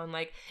dating someone,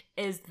 like,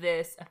 is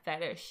this a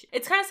fetish?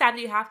 It's kind of sad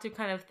that you have to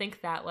kind of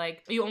think that,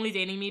 like, are you only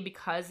dating me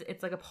because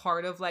it's, like, a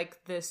part of,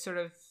 like, this sort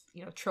of,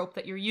 you know, trope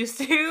that you're used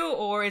to?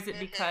 Or is it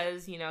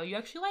because, you know, you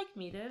actually like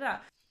me? Da-da-da.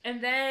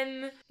 And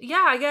then,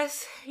 yeah, I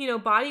guess, you know,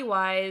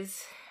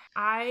 body-wise...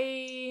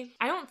 I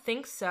don't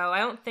think so. I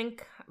don't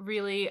think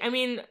really. I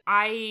mean,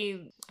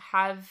 I'm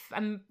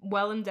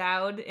well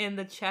endowed in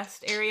the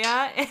chest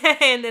area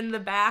and in the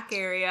back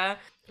area.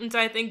 And so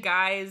I think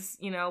guys,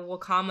 you know, will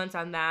comment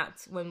on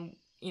that when,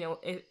 you know,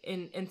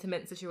 in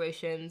intimate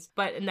situations,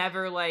 but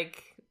never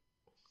like,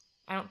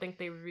 I don't think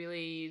they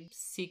really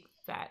seek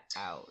that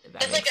out.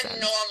 It's like a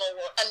normal,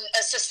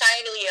 a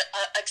societally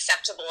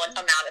acceptable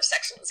amount of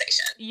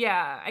sexualization.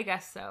 Yeah, I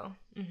guess so.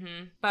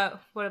 Mm-hmm.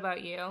 But what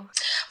about you?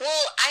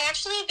 Well, I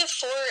actually,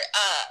 before,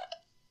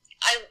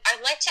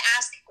 I'd like to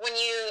ask, when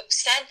you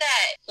said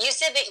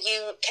that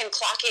you can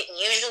clock it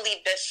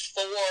usually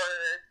before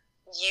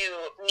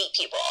you meet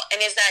people,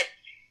 and is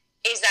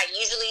that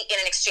usually in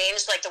an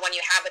exchange like the one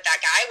you have with that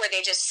guy where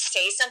they just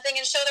say something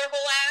and show their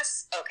whole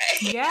ass?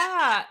 Okay.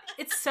 Yeah,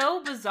 it's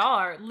so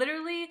bizarre.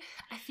 Literally,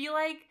 I feel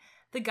like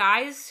the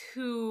guys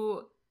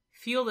who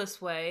feel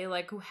this way,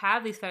 like who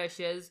have these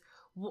fetishes,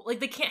 like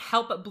they can't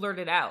help but blurt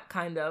it out,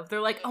 kind of.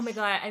 They're like, oh my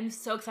god, I'm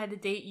so excited to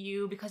date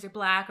you because you're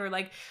Black, or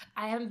like,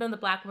 I haven't been the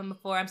Black woman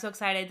before, I'm so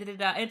excited,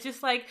 da-da-da. And it's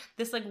just like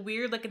this like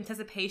weird like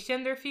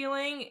anticipation they're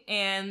feeling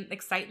and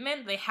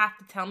excitement they have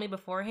to tell me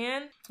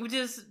beforehand, which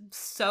is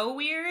so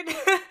weird,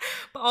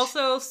 but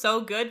also so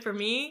good for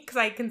me because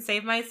I can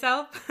save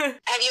myself. Have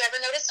you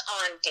ever noticed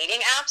on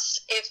dating apps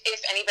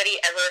if anybody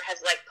ever has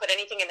like put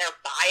anything in their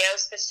bio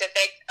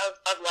specific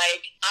of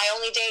like, I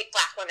only date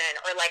Black women,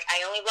 or like,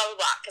 I only blah blah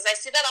blah? Because I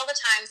see that all the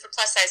time for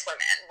plus size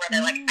women where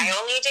they're like, I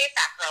only date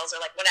fat girls, or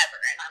like whatever,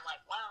 and I'm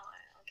like, wow,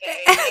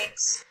 okay,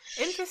 thanks.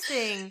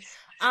 Interesting.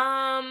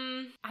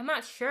 I'm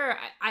not sure.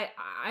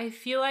 I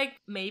feel like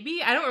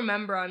maybe, I don't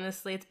remember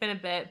honestly, it's been a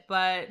bit,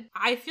 but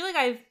I feel like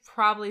I've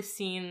probably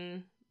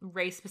seen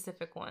race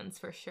specific ones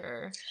for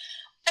sure.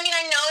 I mean,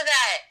 I know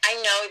that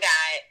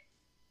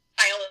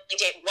I only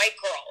date white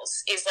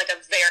girls is like a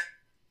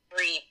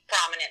very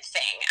prominent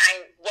thing.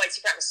 I'm white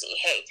supremacy,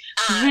 hey.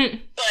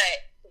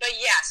 But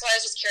yeah, so I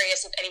was just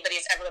curious if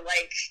anybody's ever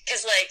like,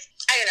 because like,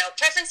 I don't know,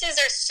 preferences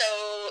are so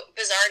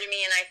bizarre to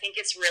me, and I think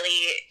it's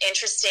really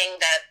interesting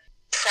that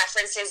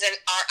preferences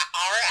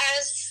are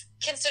as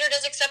considered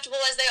as acceptable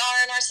as they are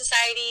in our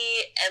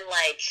society. And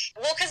like,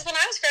 well, because when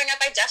I was growing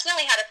up, I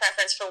definitely had a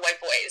preference for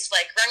white boys.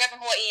 Like growing up in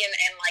Hawaii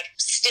and like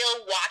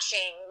still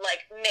watching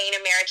like main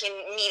American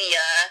media,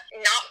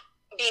 not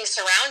being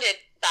surrounded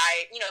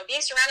by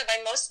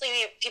mostly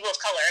people of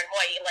color in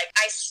Hawaii. Like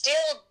I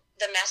still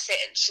the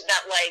message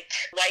that like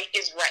white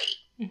is right,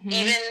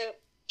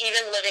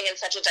 even living in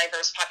such a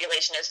diverse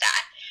population as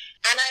that.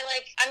 And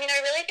I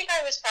really think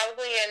I was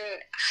probably in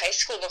high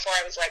school before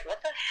I was like, what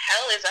the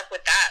hell is up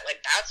with that?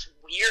 Like, that's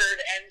weird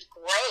and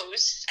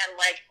gross and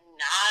like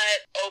not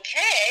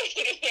okay.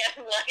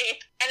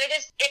 and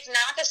it's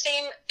not the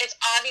same. It's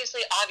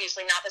obviously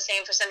not the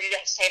same for somebody to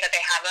say that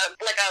they have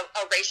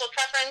a racial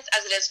preference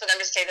as it is for them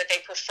to say that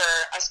they prefer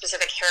a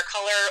specific hair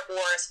color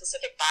or a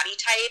specific body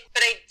type.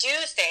 But I do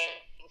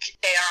think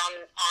they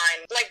are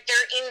on like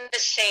they're in the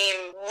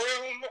same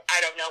room. I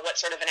don't know what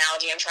sort of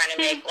analogy I'm trying to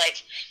make. Like,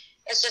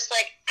 it's just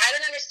like, I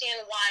don't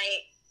understand why,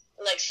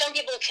 like, some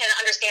people can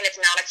understand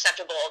it's not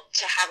acceptable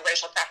to have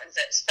racial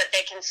preferences, but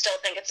they can still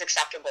think it's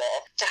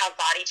acceptable to have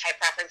body type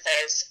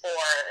preferences,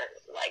 or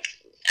like,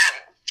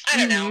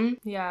 I don't know.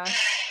 Yeah.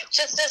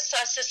 Just a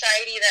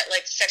society that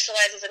like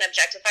sexualizes and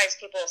objectifies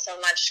people so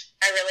much.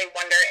 I really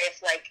wonder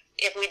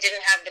if we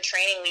didn't have the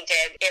training we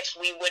did, if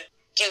we would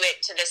do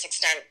it to this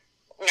extent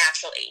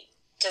naturally.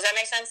 Does that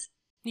make sense?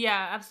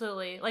 Yeah,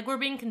 absolutely. Like, we're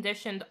being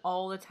conditioned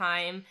all the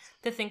time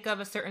to think of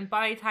a certain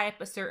body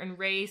type, a certain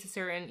race, a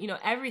certain, you know,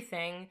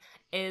 everything.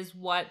 is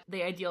what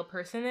the ideal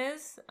person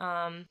is.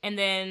 And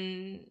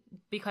then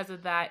because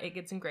of that, it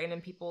gets ingrained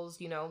in people's,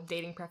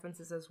 dating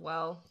preferences as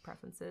well.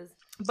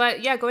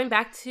 But yeah, going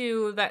back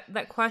to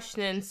that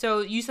question.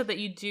 So you said that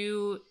you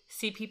do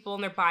see people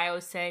in their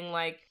bios saying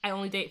like, I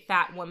only date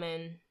fat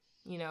women,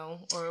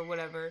 or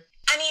whatever.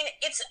 I mean,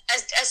 it's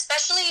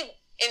especially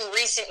in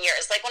recent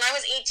years, like when I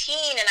was 18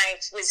 and I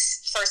was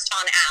first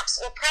on apps,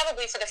 or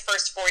probably for the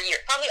first 4 years,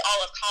 probably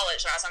all of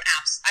college when I was on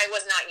apps, I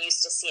was not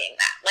used to seeing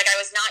that. Like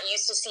I was not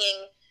used to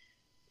seeing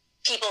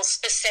people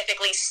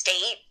specifically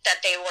state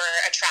that they were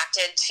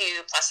attracted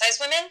to plus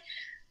size women,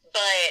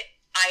 but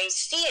I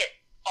see it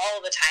all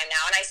the time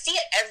now, and I see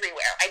it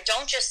everywhere. I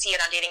don't just see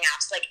it on dating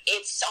apps. Like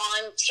it's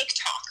on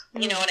TikTok,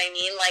 you know what I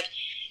mean? Like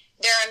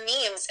there are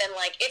memes, and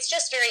like it's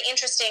just very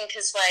interesting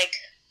because like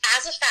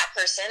as a fat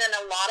person, and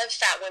a lot of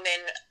fat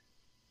women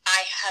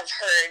I have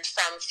heard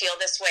from feel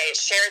this way,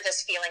 share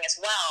this feeling as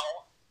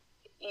well,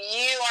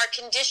 you are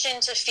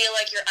conditioned to feel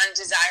like you're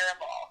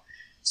undesirable.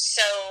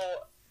 So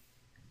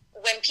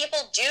when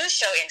people do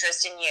show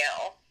interest in you,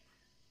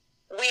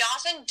 we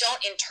often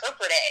don't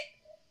interpret it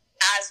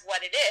as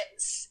what it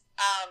is.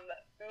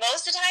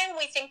 Most of the time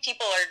we think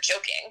people are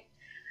joking,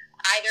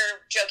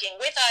 either joking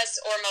with us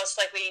or most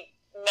likely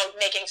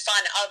making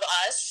fun of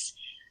us.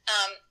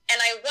 And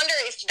I wonder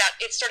if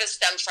it sort of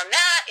stemmed from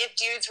that, if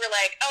dudes were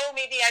like, oh,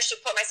 maybe I should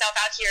put myself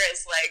out here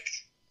as like,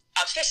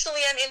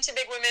 officially I'm into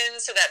big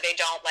women so that they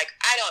don't like,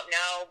 I don't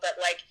know,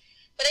 but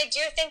I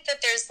do think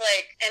that there's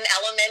like an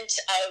element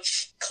of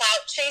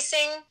clout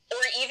chasing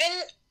or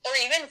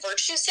even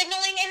virtue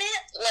signaling in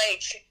it.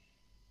 Like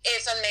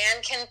if a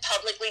man can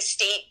publicly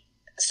state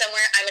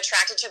somewhere I'm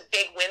attracted to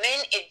big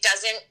women, it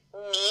doesn't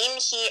mean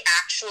he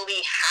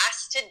actually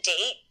has to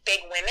date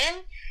big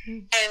women.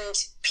 And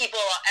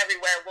people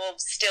everywhere will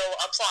still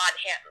applaud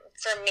him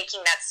for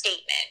making that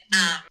statement.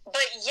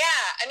 But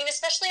yeah, I mean,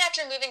 especially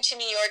after moving to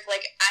New York,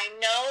 like I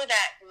know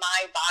that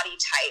my body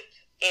type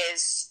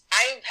is,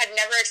 I had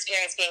never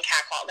experienced being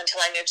catcalled until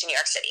I moved to New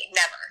York City.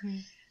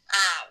 Never.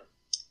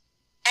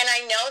 And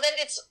I know that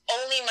it's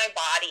only my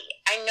body.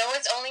 I know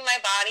it's only my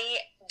body.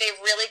 They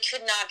really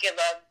could not give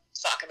a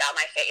fuck about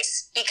my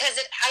face because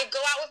I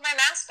go out with my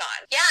mask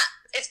on. Yeah,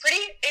 it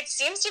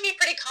seems to be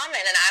pretty common.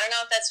 And I don't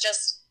know if that's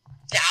just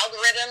the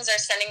algorithms are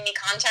sending me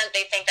content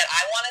they think that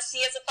I want to see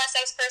as a plus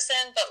size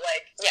person, but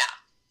like, yeah,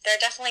 there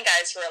are definitely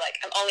guys who are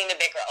like, I'm only into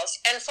big girls.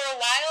 And for a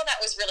while,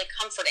 that was really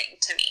comforting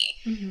to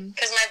me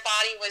because my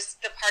body was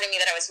the part of me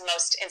that I was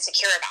most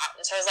insecure about.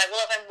 And so I was like,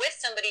 well, if I'm with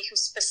somebody who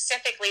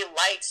specifically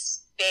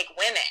likes big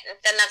women,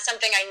 then that's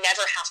something I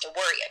never have to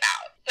worry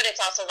about. But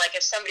it's also like,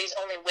 if somebody's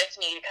only with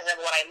me because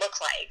of what I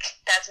look like,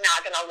 that's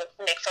not going to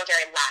make for a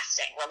very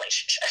lasting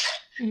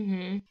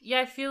relationship. Yeah,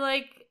 I feel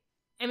like,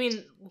 I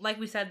mean, like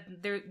we said,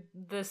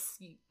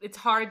 it's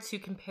hard to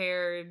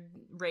compare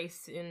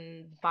race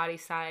in body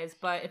size,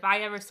 but if I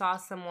ever saw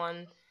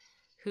someone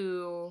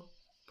who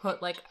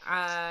put like,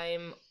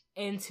 I'm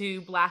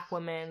into black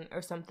women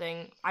or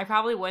something, I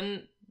probably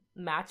wouldn't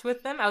match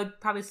with them. I would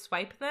probably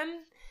swipe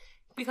them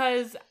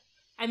because,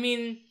 I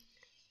mean,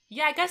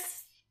 yeah, I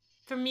guess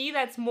for me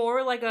that's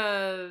more like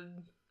a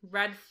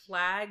red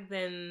flag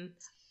than,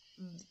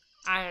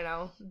 I don't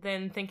know,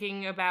 than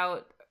thinking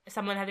about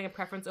someone having a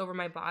preference over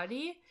my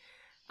body.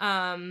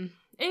 And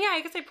yeah,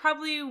 I guess I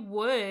probably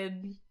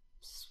would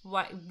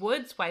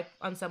swipe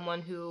on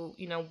someone who,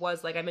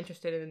 was like, I'm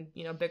interested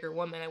in, bigger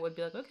women. I would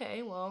be like,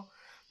 okay, well,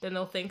 then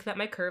they'll think that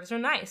my curves are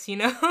nice,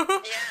 Yeah,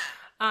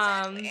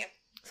 exactly.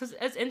 So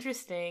it's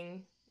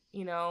interesting,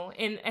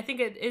 and I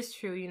think it is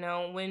true,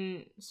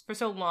 when for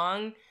so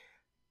long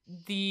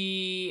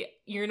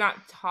you're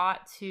not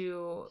taught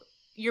to,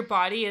 your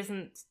body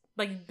isn't,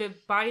 like, the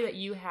body that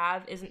you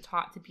have isn't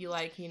taught to be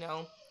like,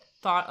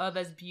 thought of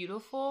as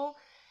beautiful,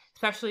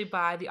 especially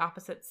by the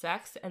opposite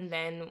sex. And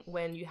then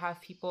when you have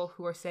people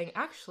who are saying,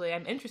 actually,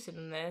 I'm interested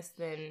in this,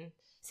 then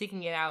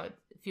seeking it out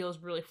feels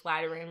really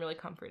flattering and really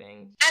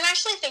comforting. I'm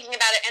actually thinking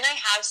about it, and I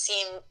have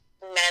seen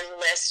men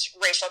list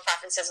racial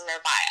preferences in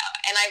their bio.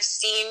 And I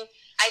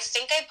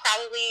think I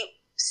probably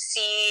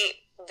see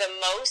the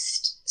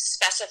most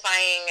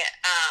specifying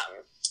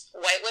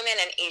white women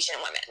and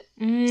Asian women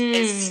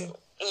is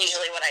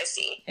usually what I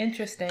see.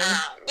 Interesting.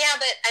 Yeah,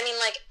 but I mean,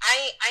 like,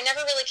 I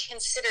never really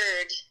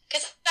considered,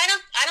 because I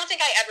don't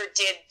think I ever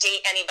did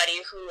date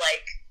anybody who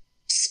like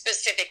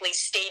specifically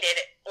stated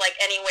like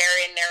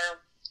anywhere in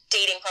their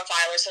dating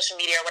profile or social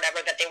media or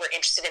whatever that they were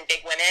interested in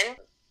big women.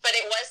 But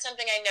it was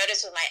something I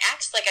noticed with my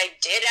ex. Like, I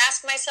did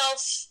ask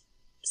myself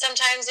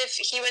sometimes if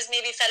he was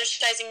maybe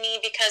fetishizing me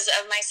because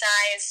of my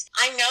size.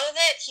 I know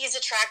that he's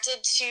attracted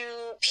to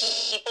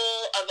people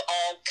of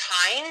all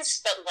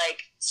kinds, but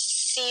like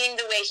seeing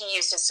the way he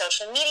used his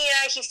social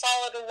media, he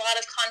followed a lot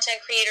of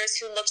content creators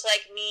who looked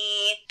like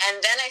me.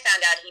 And then I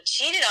found out he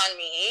cheated on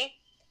me,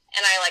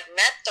 and I like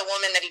met the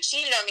woman that he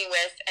cheated on me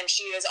with, and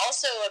she was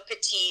also a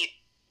petite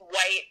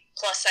white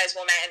plus size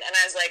woman. And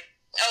I was like,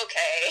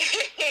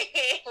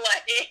 okay,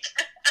 like,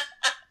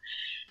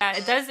 yeah,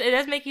 it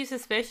does make you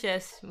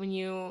suspicious when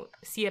you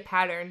see a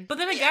pattern. But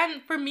then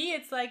again, for me,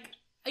 it's like,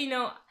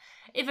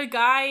 if a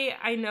guy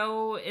I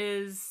know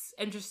is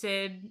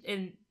interested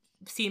in,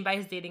 seen by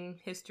his dating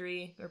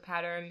history or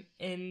pattern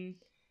in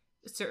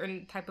a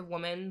certain type of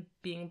woman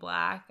being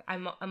Black,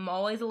 I'm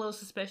always a little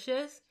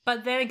suspicious.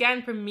 But then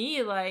again, for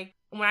me, like,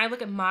 when I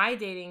look at my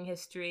dating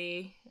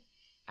history,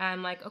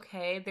 I'm like,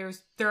 okay,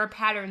 there are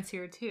patterns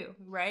here too,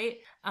 right?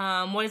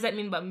 What does that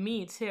mean about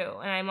me too?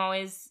 And I'm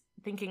always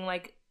thinking,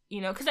 like,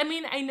 because I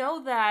mean, I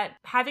know that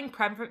having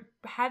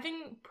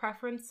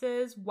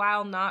preferences,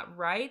 while not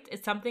right,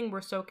 is something we're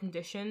so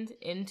conditioned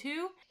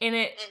into, and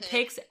it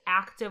takes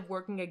active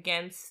working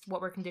against what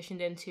we're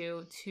conditioned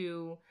into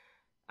to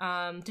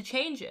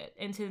change it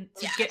and to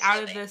get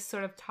out of this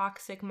sort of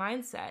toxic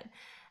mindset.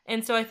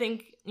 And so I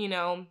think,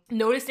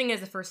 noticing is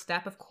the first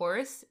step, of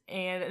course,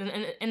 and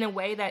in a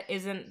way that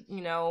isn't,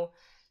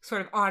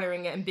 sort of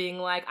honoring it and being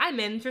like, I'm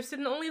interested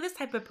in only this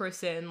type of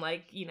person,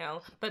 like,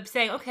 but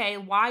saying, okay,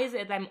 why is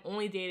it that I'm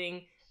only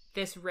dating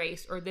this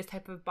race or this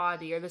type of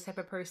body or this type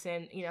of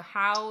person?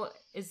 How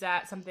is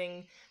that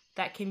something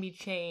that can be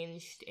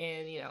changed,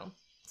 and,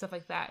 stuff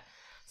like that.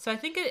 So I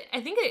think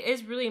it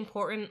is really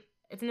important.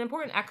 It's an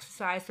important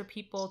exercise for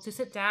people to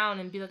sit down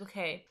and be like,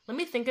 okay, let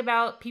me think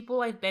about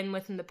people I've been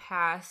with in the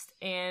past,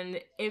 and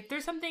if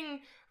there's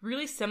something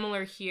really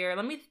similar here,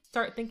 let me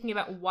start thinking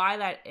about why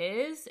that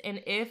is,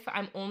 and if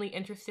I'm only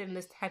interested in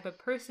this type of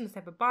person, this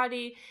type of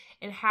body,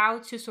 and how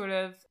to sort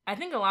of, I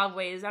think a lot of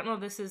ways, I don't know if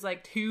this is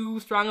like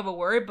too strong of a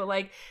word, but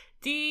like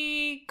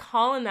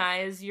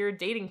decolonize your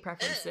dating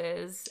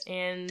preferences.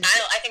 And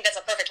I think that's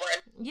a perfect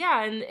word.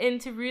 Yeah, and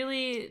to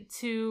really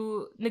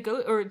to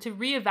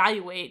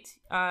reevaluate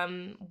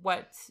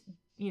what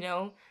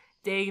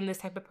dating this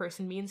type of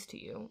person means to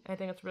you. I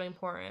think that's really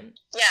important.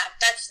 Yeah,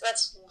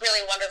 that's really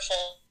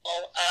wonderful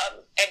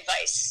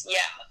advice.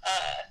 Yeah,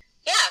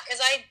 because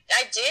I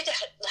did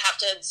have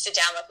to sit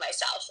down with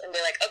myself and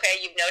be like, okay,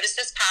 you've noticed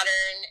this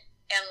pattern,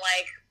 and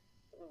like,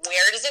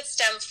 where does it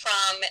stem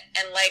from,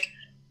 and like,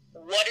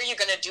 what are you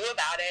going to do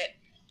about it?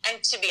 And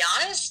to be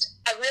honest,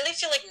 I really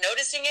feel like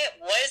noticing it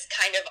was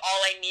kind of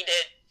all I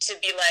needed to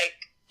be like,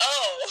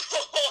 oh.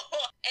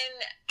 And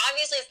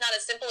obviously it's not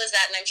as simple as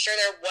that, and I'm sure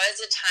there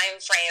was a time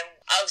frame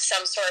of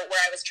some sort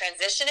where I was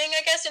transitioning,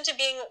 I guess, into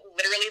being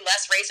literally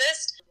less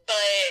racist.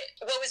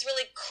 But what was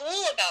really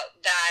cool about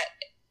that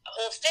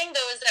whole thing,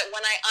 though, is that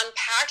when I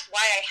unpacked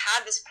why I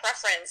had this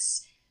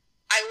preference,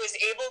 I was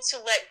able to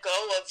let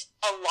go of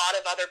a lot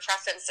of other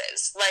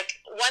preferences. Like,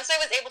 once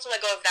I was able to let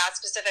go of that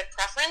specific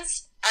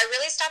preference, I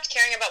really stopped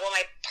caring about what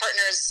my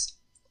partners,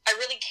 I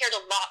really cared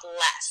a lot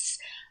less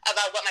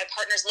about what my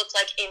partners looked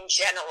like in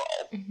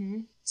general.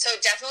 Mm-hmm. So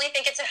definitely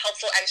think it's a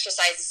helpful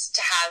exercise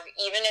to have,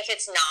 even if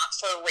it's not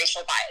for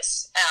racial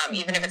bias,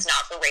 even if it's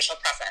not for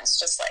racial preference,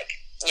 just like,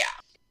 yeah.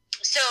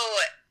 So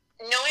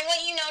knowing what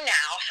you know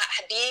now,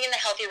 being in the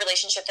healthy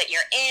relationship that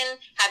you're in,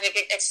 having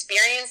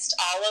experienced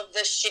all of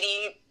the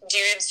shitty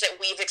dudes that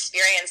we've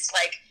experienced,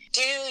 like,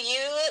 do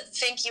you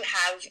think you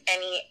have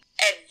any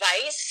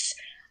advice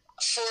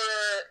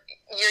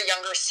for your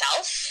younger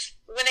self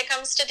when it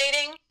comes to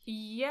dating?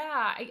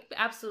 Yeah,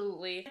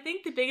 absolutely. I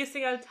think the biggest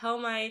thing I would tell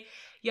my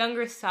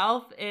younger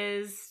self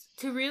is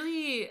to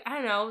really,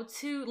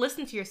 to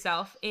listen to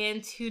yourself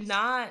and to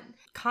not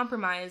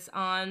compromise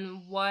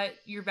on what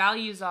your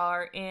values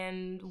are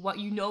and what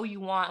you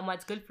want and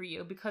what's good for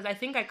you. Because I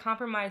think I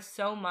compromised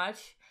so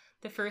much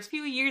the first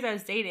few years I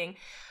was dating.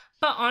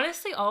 But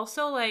honestly,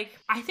 also, like,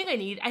 I think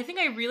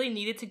I really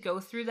needed to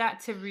go through that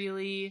to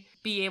really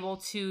be able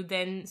to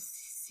then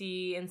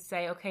see and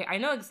say, okay, I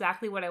know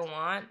exactly what I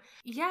want.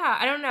 Yeah,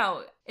 I don't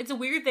know. It's a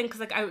weird thing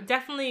because, like, I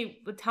definitely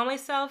would tell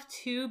myself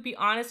to be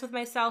honest with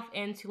myself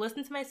and to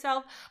listen to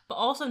myself, but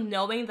also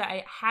knowing that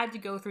I had to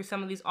go through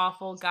some of these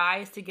awful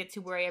guys to get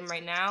to where I am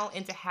right now,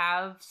 and to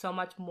have so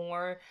much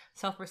more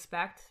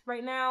self-respect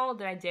right now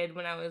than I did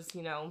when I was,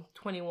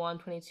 21,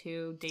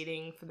 22,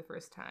 dating for the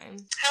first time.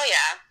 Hell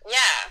yeah.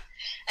 Yeah.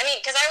 I mean,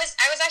 because I was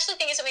actually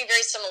thinking something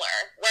very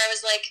similar, where I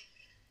was like,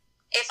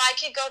 if I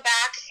could go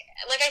back,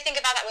 like, I think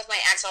about that with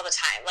my ex all the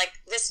time. Like,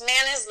 this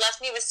man has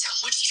left me with so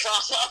much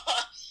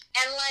trauma,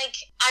 and like,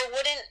 I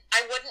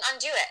wouldn't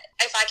undo it.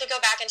 If I could go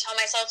back and tell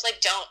myself,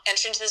 like, don't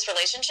enter into this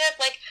relationship,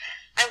 like,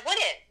 I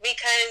wouldn't,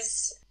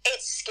 because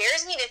it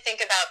scares me to think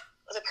about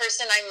the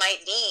person I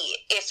might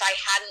be if I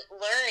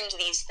hadn't learned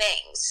these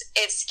things.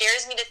 It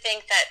scares me to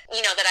think that,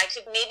 that I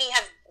could maybe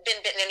have been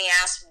bitten in the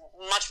ass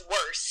much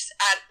worse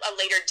at a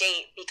later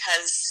date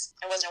because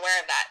I wasn't aware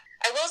of that.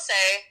 I will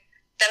say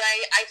that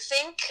I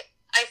think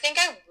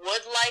I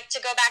would like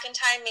to go back in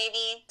time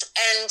maybe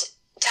and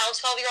tell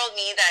 12-year-old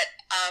me that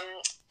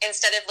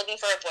instead of looking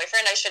for a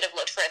boyfriend, I should have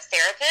looked for a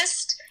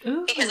therapist.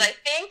 Ooh. Because I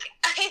think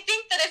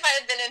that if I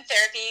had been in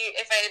therapy,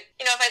 if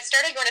I'd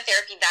started going to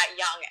therapy that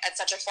young at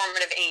such a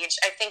formative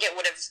age, I think it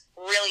would have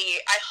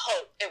really, I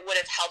hope it would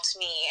have helped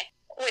me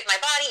with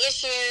my body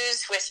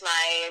issues, with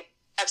my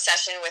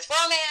obsession with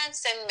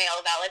romance and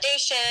male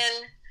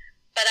validation.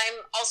 But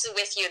I'm also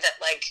with you that,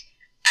 like,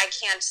 I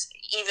can't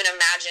even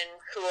imagine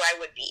who I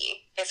would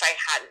be if I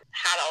hadn't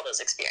had all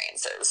those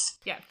experiences.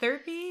 Yeah,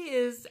 therapy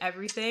is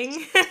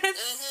everything.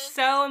 It's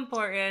so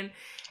important.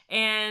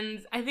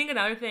 And I think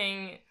another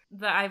thing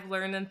that I've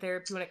learned in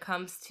therapy when it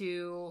comes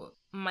to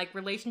like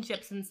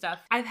relationships and stuff,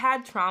 I've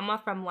had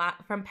trauma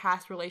from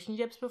past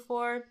relationships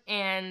before,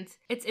 and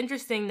it's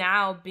interesting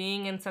now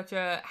being in such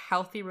a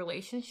healthy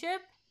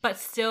relationship, but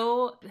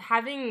still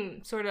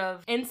having sort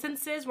of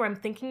instances where I'm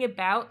thinking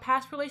about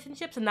past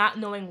relationships and not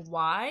knowing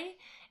why.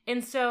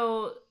 And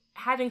so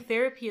having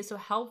therapy is so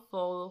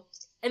helpful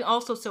and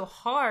also so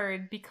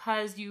hard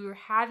because you're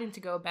having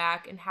to go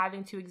back and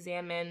having to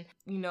examine,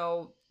 you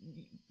know,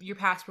 your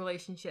past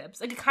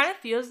relationships. Like, it kind of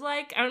feels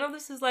like, I don't know if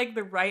this is like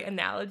the right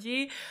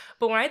analogy,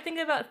 but when I think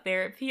about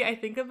therapy, I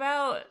think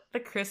about the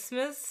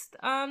Christmas,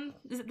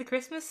 is it the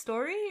Christmas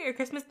Story or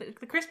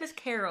the Christmas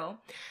Carol?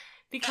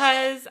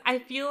 Because I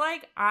feel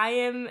like I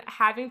am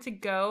having to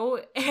go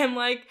and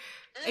like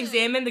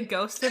examine the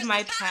ghosts of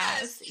my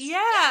past.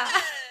 Yeah.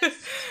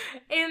 Yes.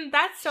 And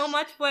that's so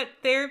much what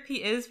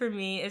therapy is for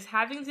me, is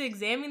having to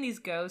examine these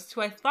ghosts who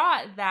I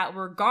thought that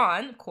were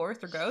gone. Of course,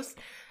 they're ghosts.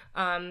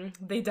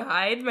 They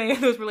died.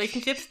 Those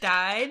relationships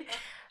died.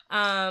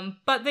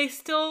 But they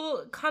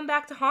still come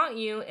back to haunt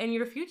you in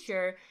your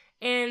future.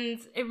 And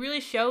it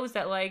really shows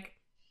that like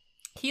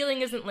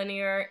healing isn't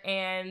linear,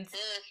 and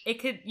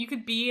you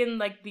could be in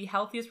like the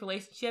healthiest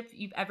relationship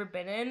you've ever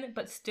been in,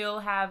 but still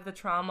have the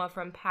trauma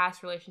from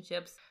past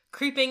relationships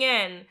creeping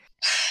in.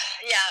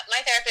 Yeah, my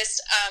therapist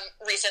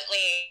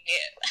recently,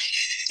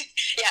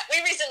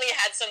 we recently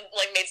had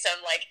made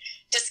some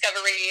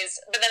discoveries,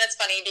 but then it's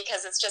funny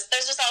because there's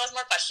just always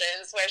more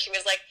questions where she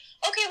was like,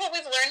 okay, well,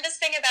 we've learned this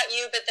thing about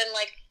you, but then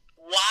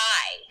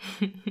why?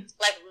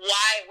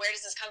 Why? Where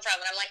does this come from?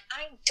 And I'm like,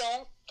 I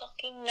don't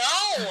fucking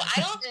know.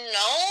 I don't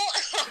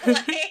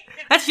know.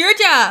 That's your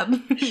job.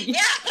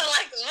 Yeah.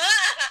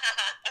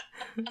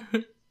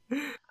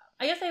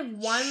 I guess I have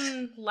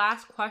one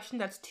last question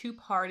that's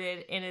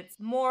two-parted, and it's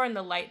more on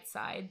the light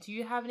side. Do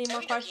you have any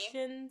more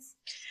questions?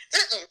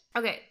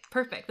 Okay,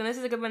 perfect. Then this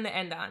is a good one to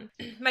end on.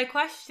 My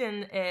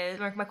questions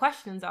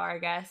are, I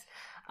guess,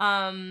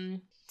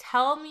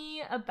 tell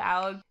me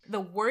about the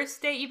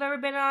worst date you've ever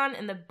been on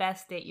and the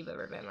best date you've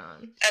ever been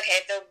on. Okay,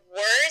 the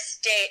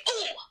worst date.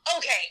 Oh,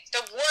 okay. The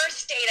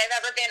worst date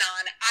I've ever been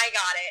on. I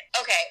got it.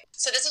 Okay,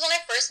 so this is when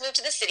I first moved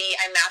to the city.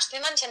 I matched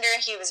with him on Tinder.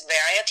 He was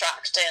very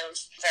attractive,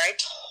 very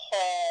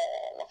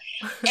tall.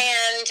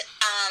 And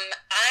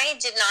I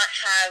did not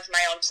have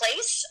my own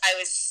place. I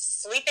was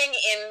sleeping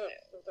in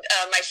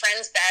my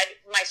friend's bed,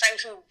 my friend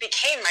who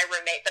became my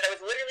roommate, but I was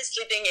literally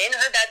sleeping in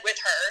her bed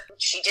with her.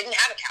 She didn't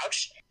have a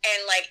couch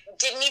and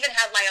didn't even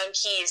have my own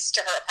keys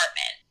to her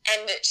apartment.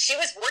 And she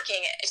was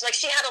working. It's like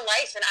she had a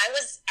life, and I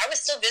was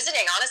still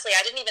visiting. Honestly,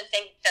 I didn't even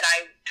think that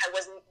I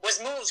was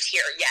moved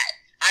here yet.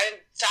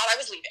 I thought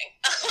I was leaving.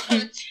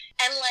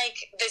 And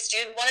this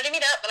dude wanted to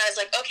meet up, and I was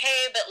like,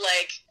 okay, but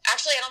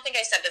actually I don't think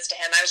I said this to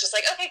him. I was just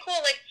like, okay, cool,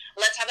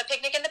 let's have a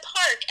picnic in the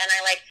park. And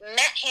I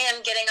met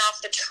him getting off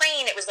the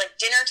train. It was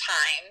dinner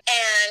time,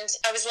 and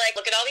I was like,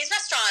 look at all these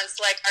restaurants,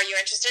 are you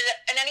interested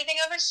in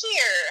anything over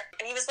here?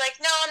 And he was like,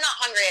 no, I'm not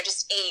hungry, I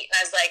just ate. And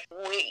I was like,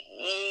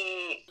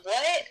 wait,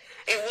 what?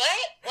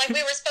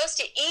 We were supposed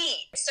to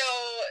eat. So,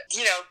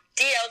 DL.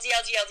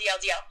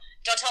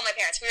 Don't tell my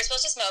parents. We were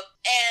supposed to smoke,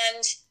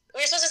 and we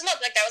were supposed to smoke.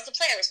 That was the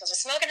plan. We were supposed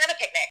to smoke and have a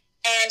picnic.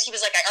 And he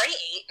was like, I already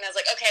ate. And I was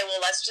like, okay, well,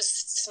 let's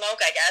just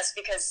smoke, I guess,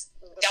 because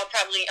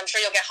I'm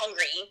sure you'll get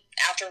hungry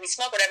after we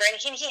smoke, whatever. And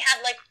he had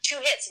 2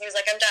 hits, and he was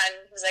like, I'm done.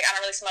 He was like, I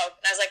don't really smoke.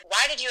 And I was like,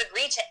 why did you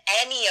agree to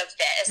any of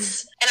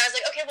this? And I was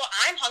like, okay, well,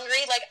 I'm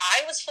hungry.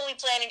 I was fully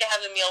planning to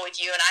have a meal with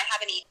you, and I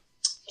haven't eaten.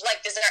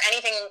 Is there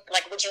anything,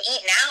 would you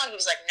eat now? And he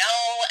was like, no.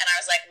 And I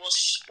was like, well,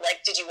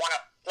 did you want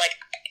to,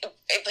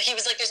 he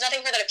was like, there's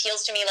nothing here that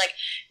appeals to me.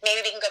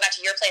 Maybe we can go back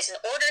to your place and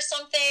order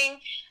something.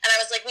 And I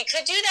was like, we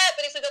could do that,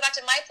 but if we go back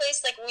to my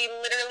place, we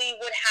literally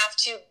would have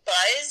to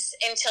buzz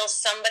until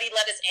somebody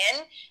let us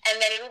in,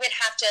 and then we would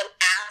have to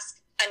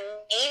ask a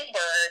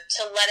neighbor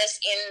to let us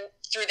in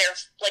through their,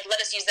 let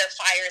us use their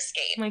fire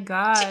escape. Oh my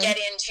God. To get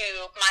into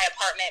my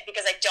apartment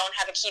because I don't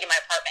have a key to my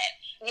apartment.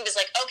 And he was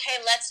like, okay,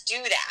 let's do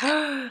that.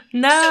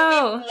 No.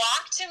 So we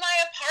walk to my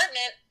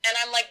apartment, and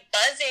I'm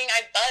buzzing.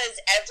 I buzz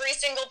every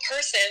single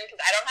person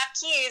because I don't have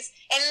keys,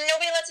 and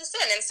nobody lets us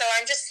in. And so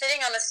I'm just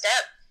sitting on the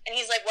step, and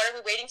he's like, what are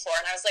we waiting for?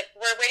 And I was like,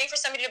 we're waiting for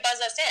somebody to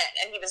buzz us in.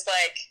 And he was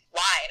like,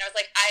 why? And I was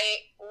like,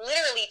 I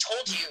literally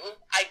told you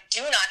I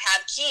do not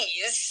have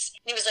keys.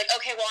 And he was like,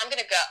 okay, well, I'm going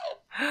to go.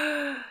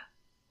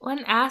 What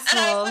an asshole.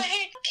 And I was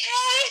like,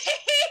 okay.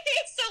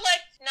 So,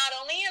 not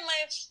only am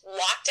I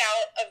locked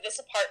out of this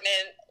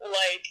apartment,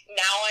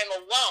 now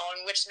I'm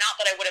alone, which not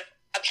that I would have,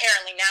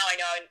 apparently now I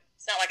know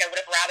it's not like I would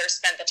have rather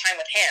spent the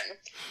time with him.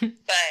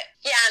 But,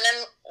 yeah, and then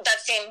that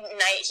same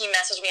night he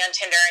messaged me on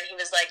Tinder, and he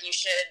was like, you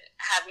should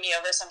have me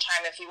over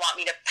sometime if you want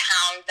me to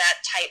pound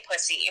that tight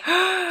pussy.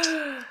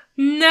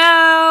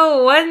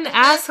 No, what an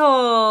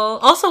asshole.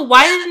 Also,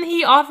 why didn't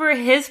he offer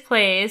his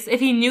place if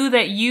he knew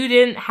that you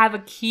didn't have a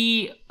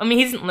key? I mean,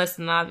 he doesn't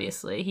listen,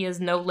 obviously. He has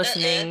no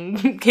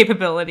listening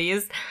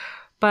capabilities.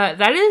 But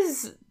that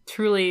is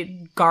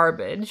truly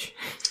garbage.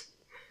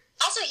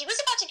 Also, he was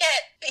about to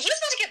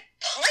get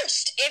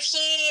punched if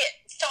he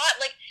thought,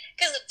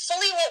 Because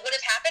fully what would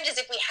have happened is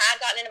if we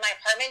had gotten into my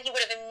apartment, he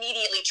would have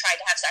immediately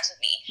tried to have sex with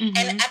me. Mm-hmm.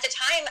 And at the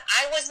time,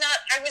 I was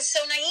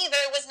so naive,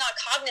 I was not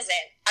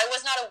cognizant. I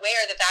was not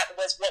aware that that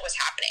was what was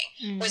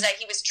happening, was that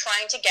he was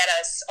trying to get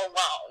us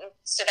alone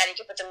so that he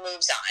could put the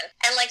moves on.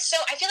 And like, so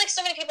I feel like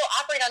so many people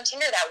operate on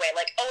Tinder that way.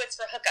 Like, oh, it's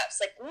for hookups.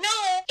 Like, no,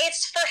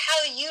 it's for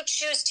how you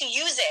choose to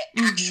use it,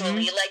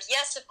 actually. Like,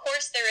 yes, of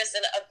course there is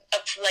a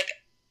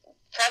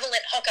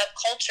prevalent hookup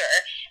culture,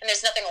 and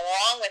there's nothing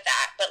wrong with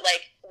that, but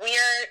like,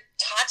 we're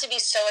taught to be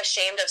so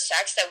ashamed of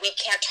sex that we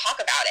can't talk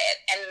about it,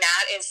 and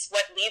that is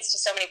what leads to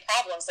so many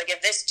problems. Like,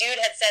 if this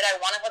dude had said, I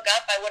want to hook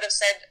up, I would have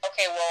said,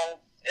 okay, well,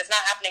 it's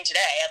not happening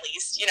today, at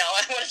least, you know.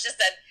 I would have just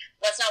said,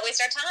 let's not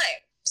waste our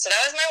time. So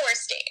that was my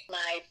worst date.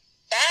 My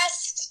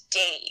best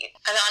date.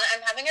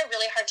 I'm having a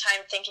really hard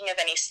time thinking of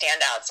any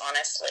standouts,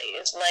 honestly.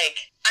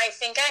 Like, I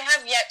think I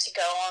have yet to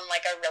go on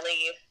like a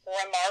really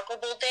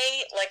remarkable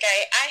date. Like,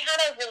 I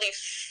had a really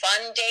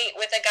fun date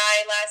with a guy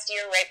last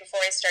year right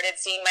before I started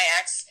seeing my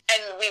ex,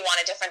 and we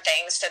wanted different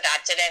things, so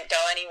that didn't go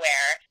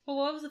anywhere.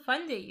 Well, what was the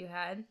fun date you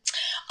had?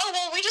 Oh,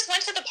 well, we just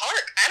went to the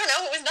park. I don't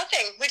know, it was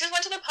nothing. We just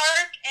went to the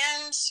park,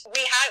 and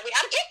we had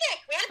a picnic.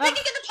 We had a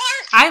picnic in the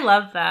park. I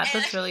love that. And,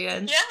 that's really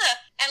good. Yeah,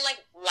 and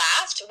like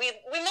laughed. We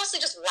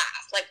mostly just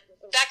laughed. Like,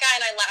 that guy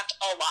and I laughed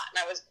a lot,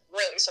 and I was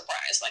really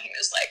surprised. Like, he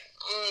was like,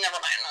 never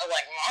mind. I was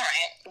like, all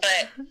right.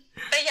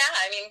 But yeah,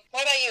 I mean,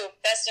 what about you?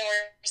 Best and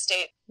worst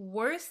date?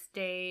 Worst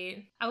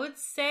date, I would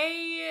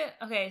say,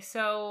 okay,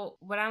 so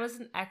when I was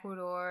in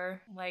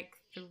Ecuador, like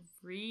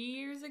 3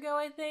 years ago,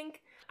 I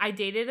think, I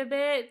dated a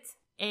bit,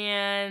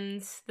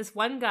 and this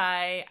one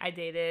guy I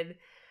dated,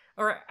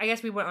 or I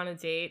guess we went on a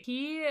date,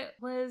 he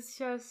was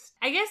just,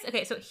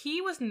 okay, so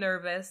he was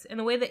nervous, and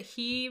the way that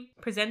he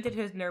presented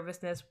his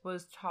nervousness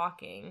was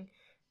talking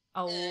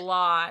a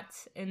lot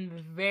and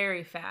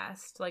very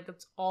fast. Like,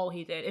 that's all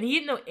he did. And he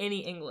didn't know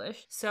any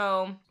English.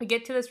 So we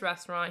get to this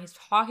restaurant. He's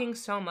talking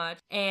so much.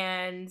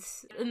 And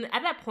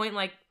at that point,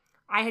 like,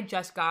 I had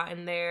just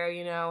gotten there,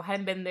 you know,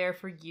 hadn't been there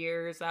for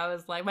years. I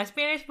was like, my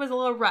Spanish was a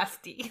little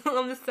rusty.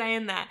 I'm just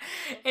saying that.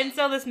 And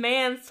so this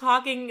man's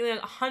talking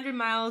 100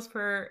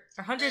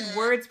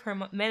 words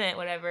per minute,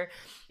 whatever,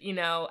 you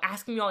know,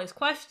 asking me all these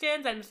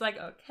questions. I'm just like,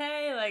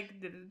 okay, like,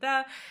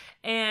 da-da-da.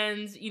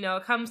 And, you know,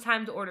 it comes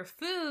time to order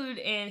food,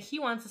 and he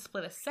wants to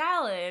split a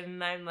salad.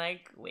 And I'm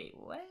like, wait,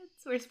 what?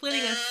 We're splitting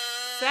a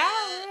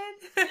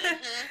salad?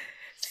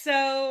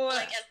 So,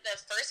 like, as the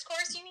first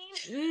course, you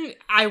mean?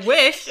 I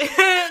wish.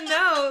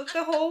 No,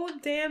 the whole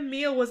damn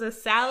meal was a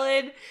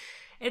salad.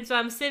 And so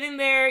I'm sitting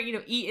there, you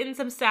know, eating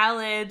some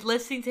salad,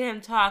 listening to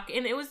him talk.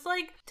 And it was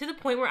like to the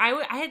point where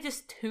I had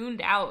just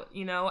tuned out,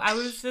 you know. I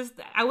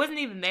wasn't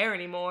even there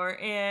anymore.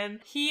 And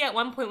he at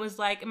one point was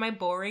like, am I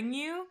boring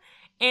you?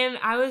 And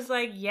I was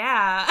like,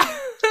 yeah.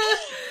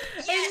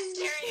 Yes,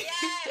 Karen,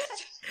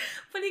 yes.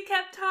 But he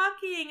kept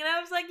talking, and I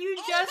was like, you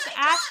just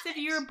asked if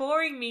you were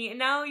boring me, and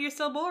now you're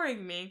still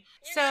boring me.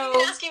 You're not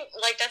even asking,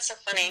 like, that's so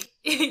funny.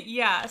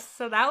 Yeah,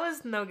 so that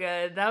was no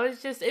good. That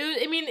was just,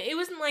 it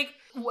wasn't like,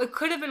 it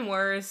could have been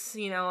worse,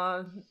 you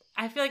know.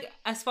 I feel like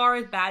as far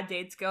as bad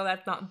dates go,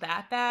 that's not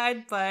that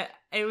bad, but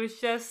it was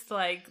just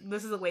like,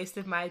 this is a waste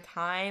of my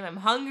time. I'm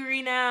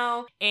hungry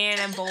now, and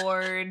I'm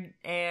bored,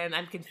 and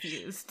I'm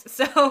confused.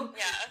 So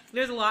yeah,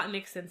 there's a lot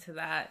mixed into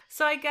that.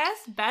 So I guess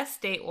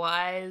best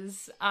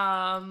date-wise,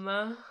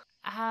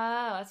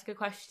 that's a good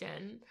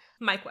question.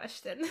 My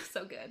question.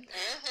 So good.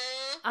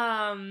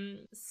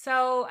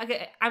 So,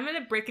 okay, I'm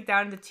gonna break it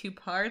down into 2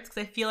 parts,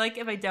 because I feel like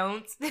if I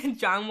don't,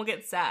 John will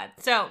get sad.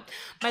 So,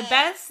 my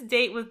best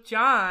date with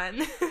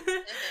John,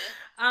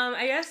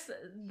 I guess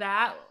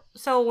that,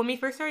 so when we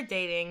first started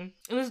dating,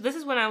 this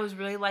is when I was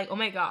really like, oh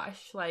my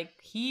gosh, like,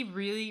 he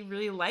really,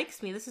 really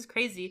likes me. This is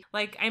crazy.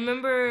 Like, I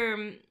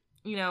remember,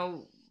 you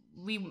know,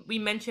 we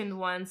mentioned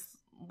once,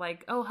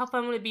 like, oh, how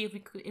fun would it be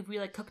if we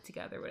like cook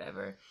together or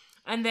whatever.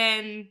 And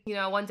then, you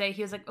know, one day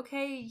he was like,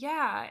 okay,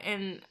 yeah.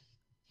 And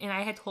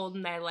I had told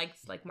him that I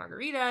liked, like,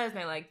 margaritas and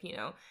I liked, you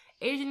know,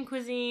 Asian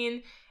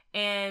cuisine.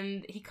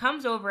 And he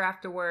comes over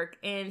after work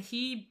and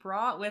he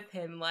brought with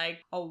him,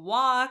 like, a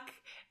wok,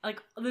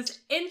 like, this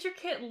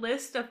intricate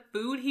list of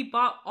food. He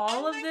bought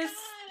all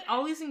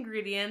these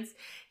ingredients.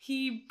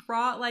 He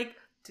brought, like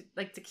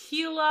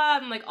tequila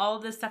and like all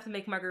of this stuff to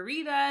make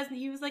margaritas, and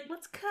he was like,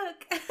 let's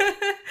cook.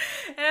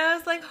 And I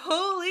was like,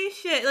 holy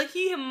shit, like,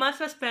 he must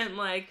have spent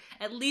like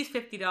at least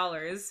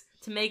 $50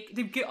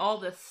 to get all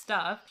this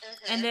stuff.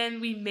 And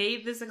then we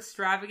made this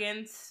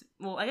extravagant,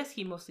 well, I guess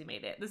he mostly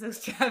made it, this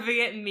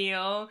extravagant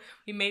meal.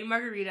 We made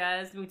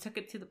margaritas and we took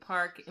it to the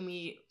park and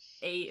we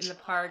ate in the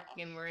park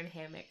and we're in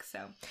hammocks. So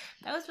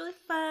that was really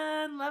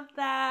fun. Love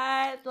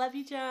that. Love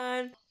you,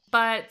 John.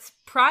 But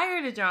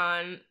prior to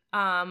John,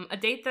 a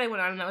date that I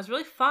went on and that was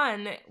really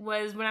fun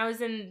was when I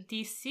was in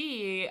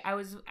DC. I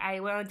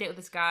went on a date with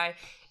this guy,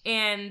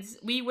 and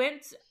we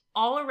went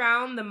all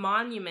around the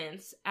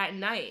monuments at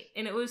night,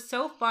 and it was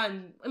so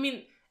fun. I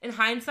mean, in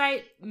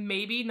hindsight,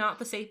 maybe not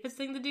the safest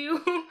thing to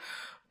do,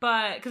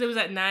 But because it was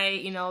at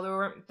night, you know, there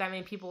weren't that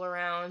many people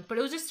around. But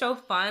it was just so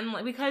fun,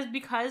 like because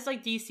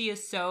like DC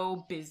is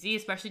so busy,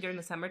 especially during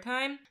the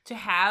summertime, to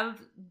have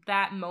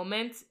that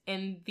moment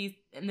in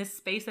this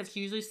space that's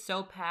usually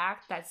so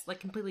packed, that's like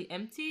completely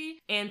empty,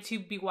 and to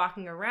be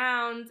walking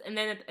around. And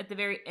then at the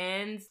very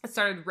end, it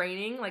started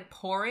raining, like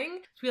pouring.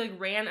 So we like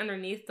ran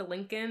underneath the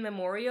Lincoln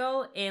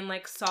Memorial and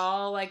like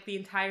saw like the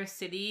entire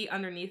city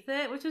underneath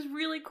it, which was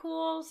really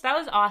cool. So that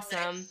was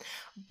awesome.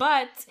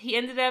 But he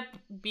ended up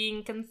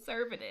being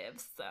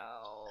conservative, so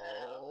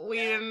we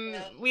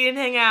didn't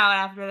hang out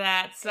after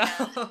that. So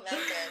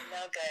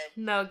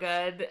no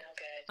good.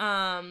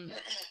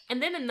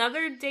 And then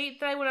another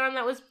date that I went on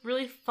that was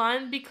really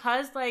fun,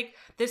 because like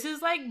this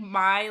is like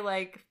my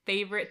like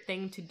favorite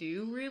thing to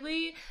do,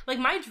 really. Like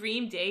my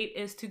dream date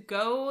is to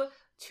go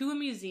to a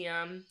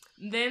museum,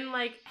 then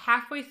like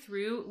halfway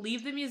through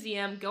leave the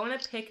museum, go on a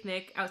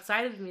picnic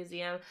outside of the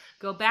museum,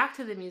 go back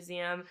to the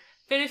museum,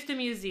 finish the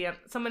museum,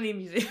 so many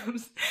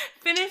museums,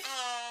 finish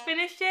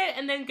it,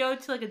 and then go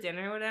to like a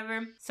dinner or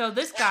whatever. So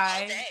this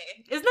guy,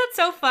 isn't that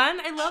so fun?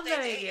 I love that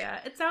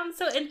idea. It sounds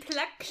so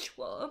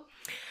intellectual.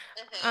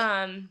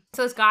 So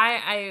this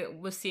guy I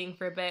was seeing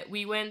for a bit,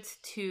 we went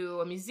to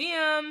a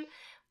museum,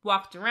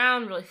 walked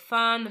around, really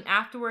fun. Then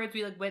afterwards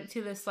we like went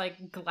to this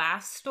like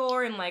glass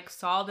store and like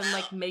saw them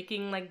like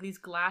making like these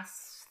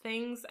glass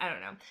things. I don't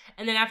know.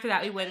 And then after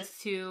that we went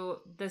to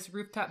this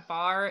rooftop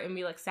bar and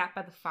we like sat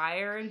by the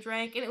fire and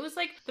drank, and it was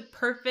like the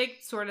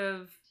perfect sort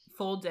of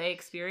full day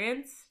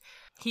experience.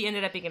 He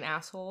ended up being an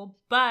asshole,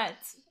 but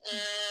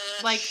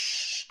like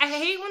I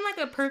hate when like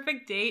a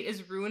perfect date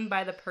is ruined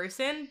by the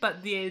person,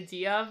 but the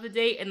idea of the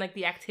date and like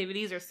the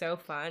activities are so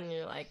fun.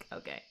 You're like,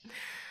 okay.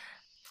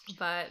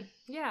 But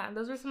yeah,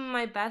 those are some of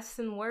my best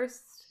and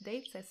worst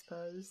dates, I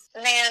suppose.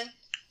 Man,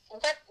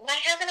 why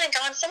haven't I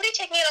gone? Somebody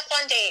take me on a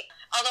fun date.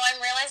 Although I'm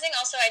realizing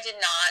also I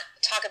did not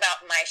talk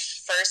about my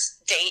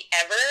first date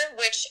ever,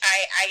 which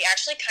I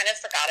actually kind of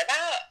forgot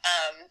about.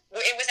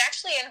 It was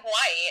actually in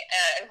Hawaii,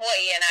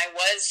 and I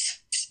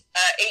was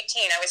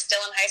 18. I was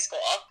still in high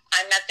school.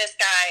 I met this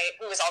guy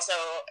who was also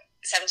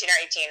 17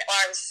 or 18. Well,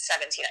 I was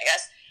 17, I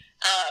guess.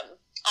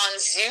 On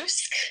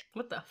Zoosk.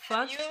 What the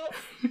fuck?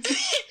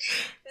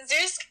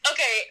 Zoosk,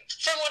 okay,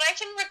 from what I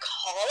can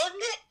recall of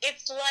it,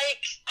 it's like,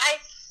 I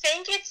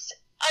think it's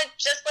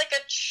just like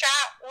a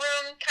chat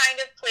room kind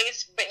of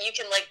place, but you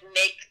can like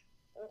make,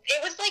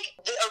 it was like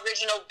the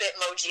original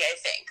Bitmoji, I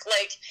think.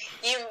 Like,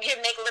 you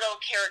make little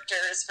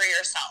characters for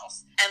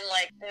yourself. And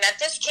like, met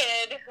this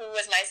kid who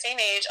was my same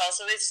age,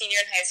 also a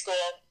senior in high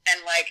school,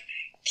 and like,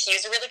 he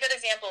was a really good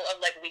example of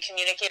like, we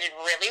communicated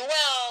really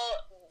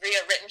well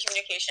via written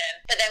communication.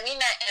 But then we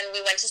met and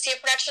we went to see a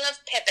production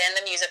of Pippin,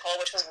 the musical,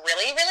 which was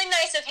really, really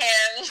nice of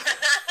him.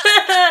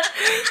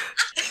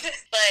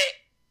 But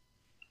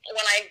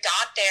when I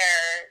got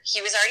there,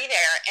 he was already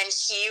there, and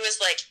he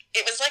was like,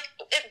 it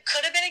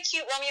could have been a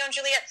cute Romeo and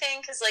Juliet thing,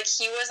 because like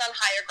he was on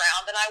higher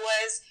ground than I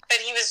was,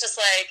 but he was just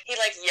like, he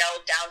like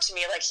yelled down to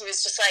me, like he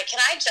was just like, can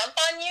I jump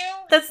on you?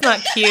 That's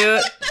not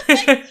cute.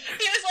 Like,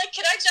 he was like,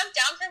 can I jump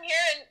down from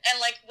here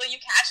and like, will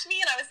you catch me?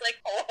 And I was like,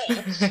 oh,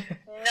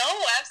 no,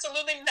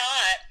 absolutely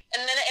not.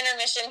 And then at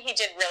intermission, he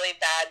did really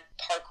bad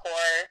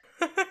parkour.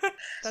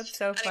 That's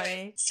so anyway,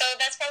 funny. So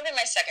that's probably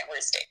my second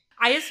worst date.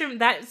 I just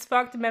that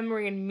sparked a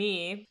memory in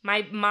me.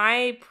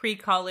 My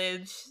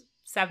pre-college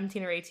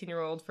 17 or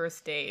 18-year-old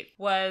first date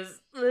this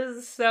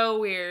is so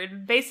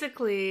weird.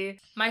 Basically,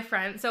 my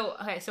friend, so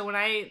when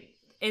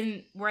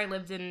where I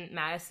lived in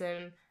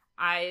Madison,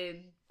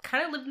 I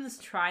kind of lived in this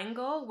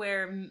triangle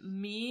where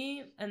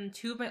me and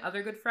two of my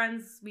other good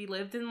friends, we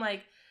lived in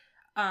like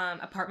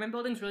apartment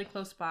buildings really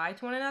close by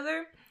to one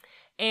another.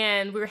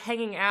 And we were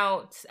hanging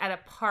out at a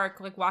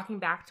park, like walking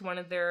back to one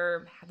of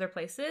their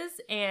places,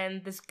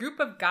 and this group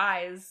of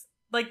guys,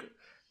 like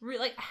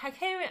I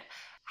can't even,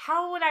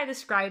 how would I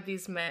describe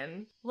these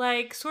men?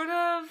 Like, sort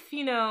of,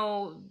 you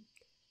know,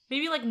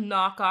 maybe like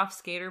knockoff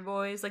skater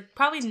boys, like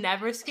probably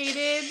never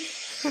skated.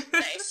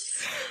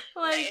 Nice.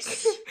 Like,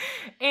 nice.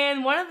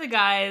 And one of the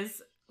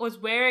guys was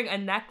wearing a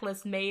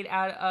necklace made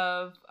out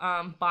of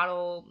not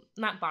bottle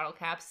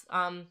caps,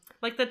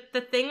 like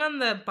the thing on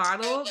the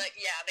bottle. Oh,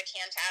 the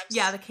can tabs.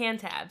 Yeah, the can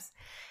tabs.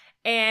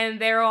 And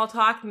they were all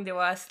talking to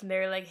us, and they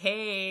were like,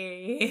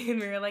 hey.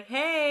 And we were like,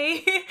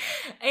 hey.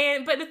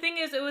 But the thing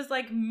is, it was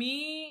like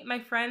me, my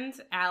friend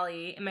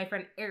Allie, and my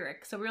friend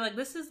Eric. So we were like,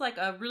 this is like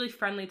a really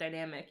friendly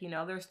dynamic, you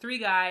know? There was 3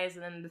 guys,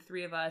 and then the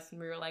 3 of us,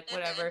 and we were like,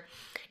 whatever.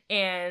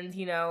 And,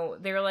 you know,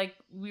 they were like,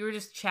 we were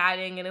just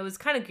chatting, and it was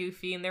kind of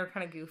goofy, and they were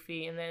kind of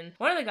goofy. And then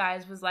one of the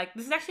guys was like,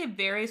 this is actually a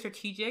very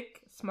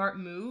strategic, smart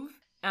move.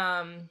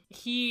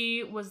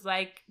 He was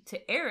like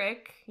to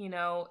Eric, you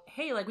know,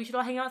 hey, like we should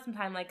all hang out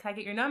sometime, like can I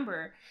get your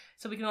number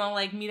so we can all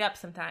like meet up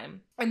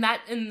sometime? And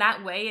that in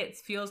that way it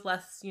feels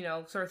less, you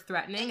know, sort of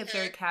threatening. It's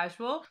very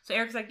casual. So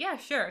Eric's like, yeah,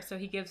 sure. So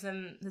he gives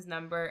him his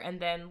number, and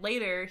then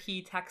later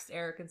he texts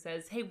Eric and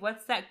says, hey,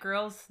 what's that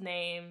girl's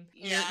name?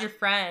 Your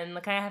friend,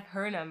 like, can I have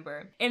her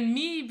number? And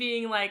me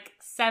being like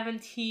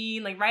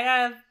 17, like right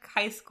out of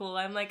high school,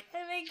 I'm like,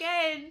 hey my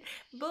god,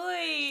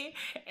 boy.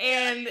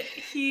 And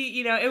he,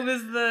 you know, it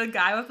was the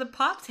guy with the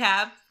pop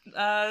tap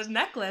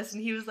necklace,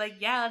 and he was like,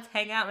 yeah, let's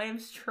hang out, my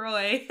name's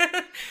Troy.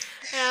 And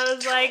I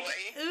was like,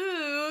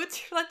 ooh,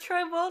 like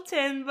Troy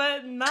Bolton,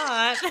 but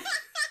not.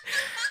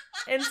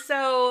 And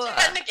so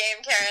in the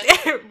game,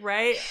 Karen.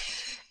 right.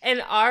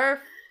 And our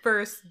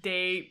first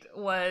date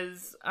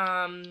was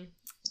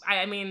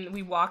I mean,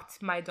 we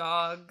walked my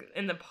dog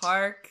in the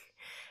park,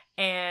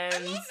 and I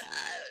love that.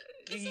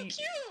 That's so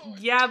cute.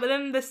 Yeah, but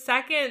then the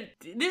second,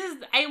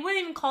 I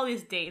wouldn't even call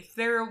these dates,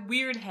 they're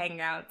weird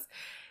hangouts,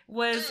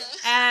 was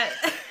at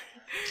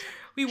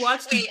we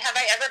watched. Wait, have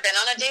I ever been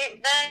on a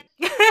date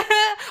then?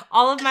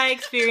 All of my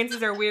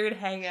experiences are weird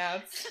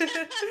hangouts. I'm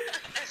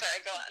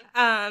sorry, go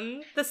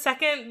on. The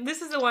second,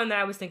 this is the one that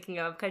I was thinking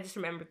of, because I just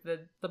remembered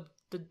the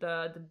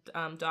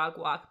dog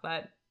walk,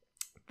 but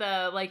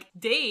the like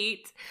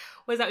date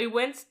was that we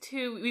went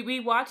to we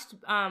watched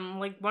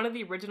like one of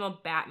the original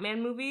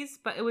Batman movies,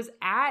 but it was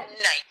at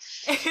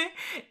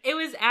it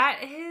was at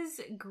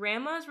his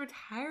grandma's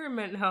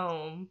retirement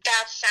home.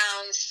 That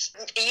sounds,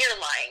 you're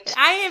lying.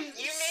 I am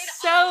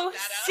so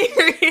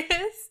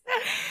serious.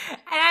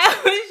 And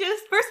I was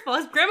just, first of all,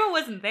 his grandma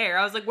wasn't there.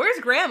 I was like, where's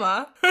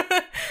grandma?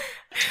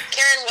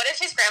 Karen, what if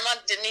his grandma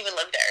didn't even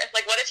live there?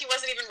 Like, what if he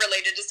wasn't even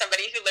related to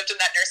somebody who lived in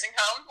that nursing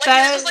home? Like,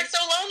 he was just, like,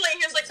 so lonely.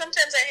 He was like,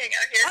 sometimes I hang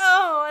out here.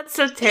 Oh, that's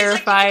so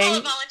terrifying. He's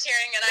like, call it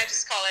volunteering, and I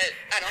just call it,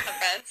 I don't have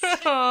friends.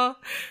 Oh,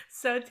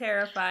 so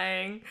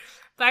terrifying.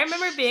 But I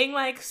remember being,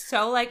 like,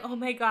 so, like, oh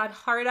my god,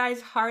 hard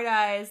eyes,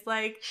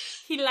 like,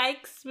 he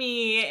likes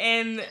me,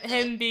 and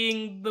him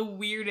being the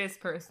weirdest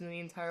person in the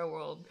entire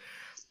world.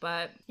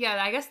 But,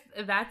 yeah, I guess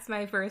that's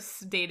my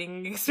first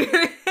dating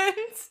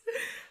experience.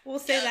 We'll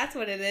say that's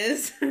what it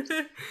is.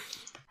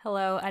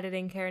 Hello,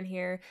 editing Karen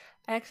here.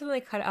 I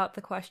accidentally cut out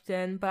the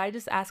question, but I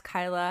just asked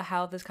Kyla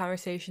how this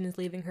conversation is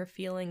leaving her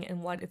feeling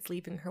and what it's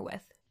leaving her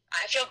with.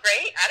 I feel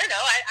great. I don't know.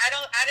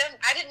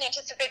 I didn't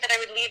anticipate that I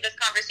would leave this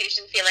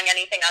conversation feeling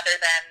anything other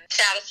than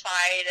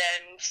satisfied,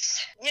 and,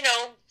 you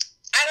know,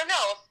 I don't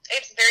know.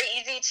 It's very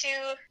easy to,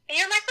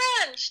 you're my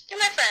friend. You're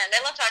my friend.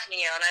 I love talking to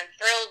you, and I'm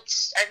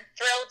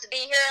thrilled to be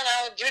here, and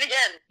I'll do it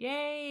again.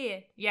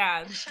 Yay.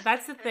 Yeah,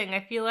 that's the thing.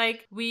 I feel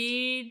like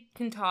we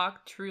can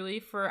talk truly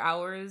for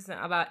hours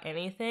about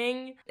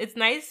anything. It's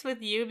nice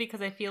with you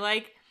because I feel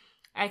like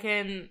I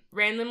can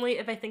randomly,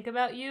 if I think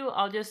about you,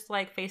 I'll just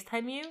like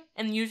FaceTime you,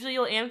 and usually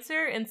you'll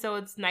answer, and so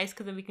it's nice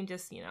because then we can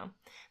just, you know,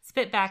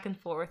 spit back and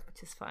forth,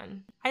 which is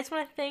fun. I just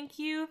want to thank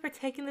you for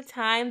taking the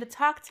time to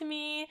talk to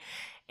me,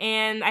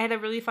 and I had a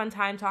really fun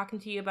time talking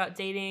to you about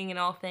dating and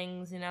all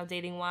things, you know,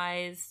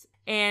 dating-wise.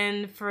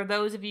 And for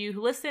those of you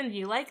who listen, if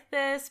you like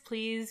this,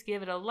 please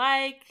give it a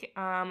like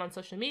on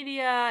social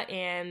media,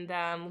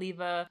 and leave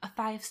a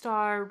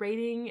 5-star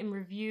rating and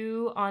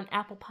review on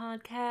Apple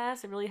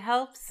Podcasts. It really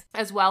helps.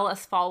 As well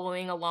as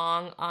following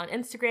along on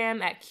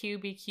Instagram at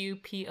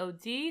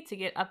QBQPOD to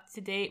get up to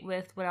date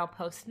with what I'll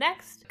post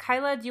next.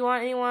 Kyla, do you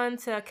want anyone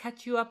to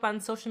catch you up on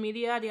social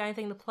media? Do you have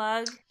anything to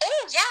plug?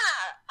 Oh, yeah.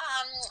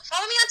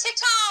 Follow me on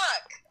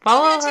TikTok.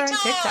 Follow her on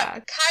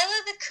TikTok.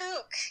 Kyla the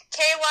Kook.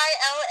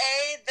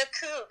 Kyla the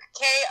Kook.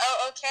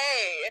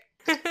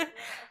 KOOK.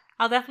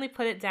 I'll definitely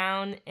put it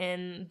down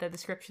in the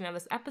description of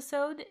this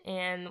episode,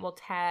 and we'll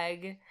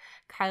tag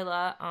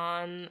Kyla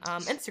on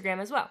Instagram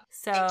as well.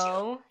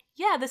 So,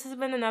 yeah, this has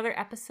been another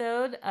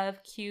episode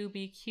of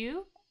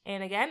QBQ.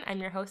 And again, I'm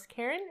your host,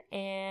 Karen.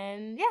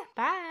 And yeah,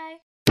 bye.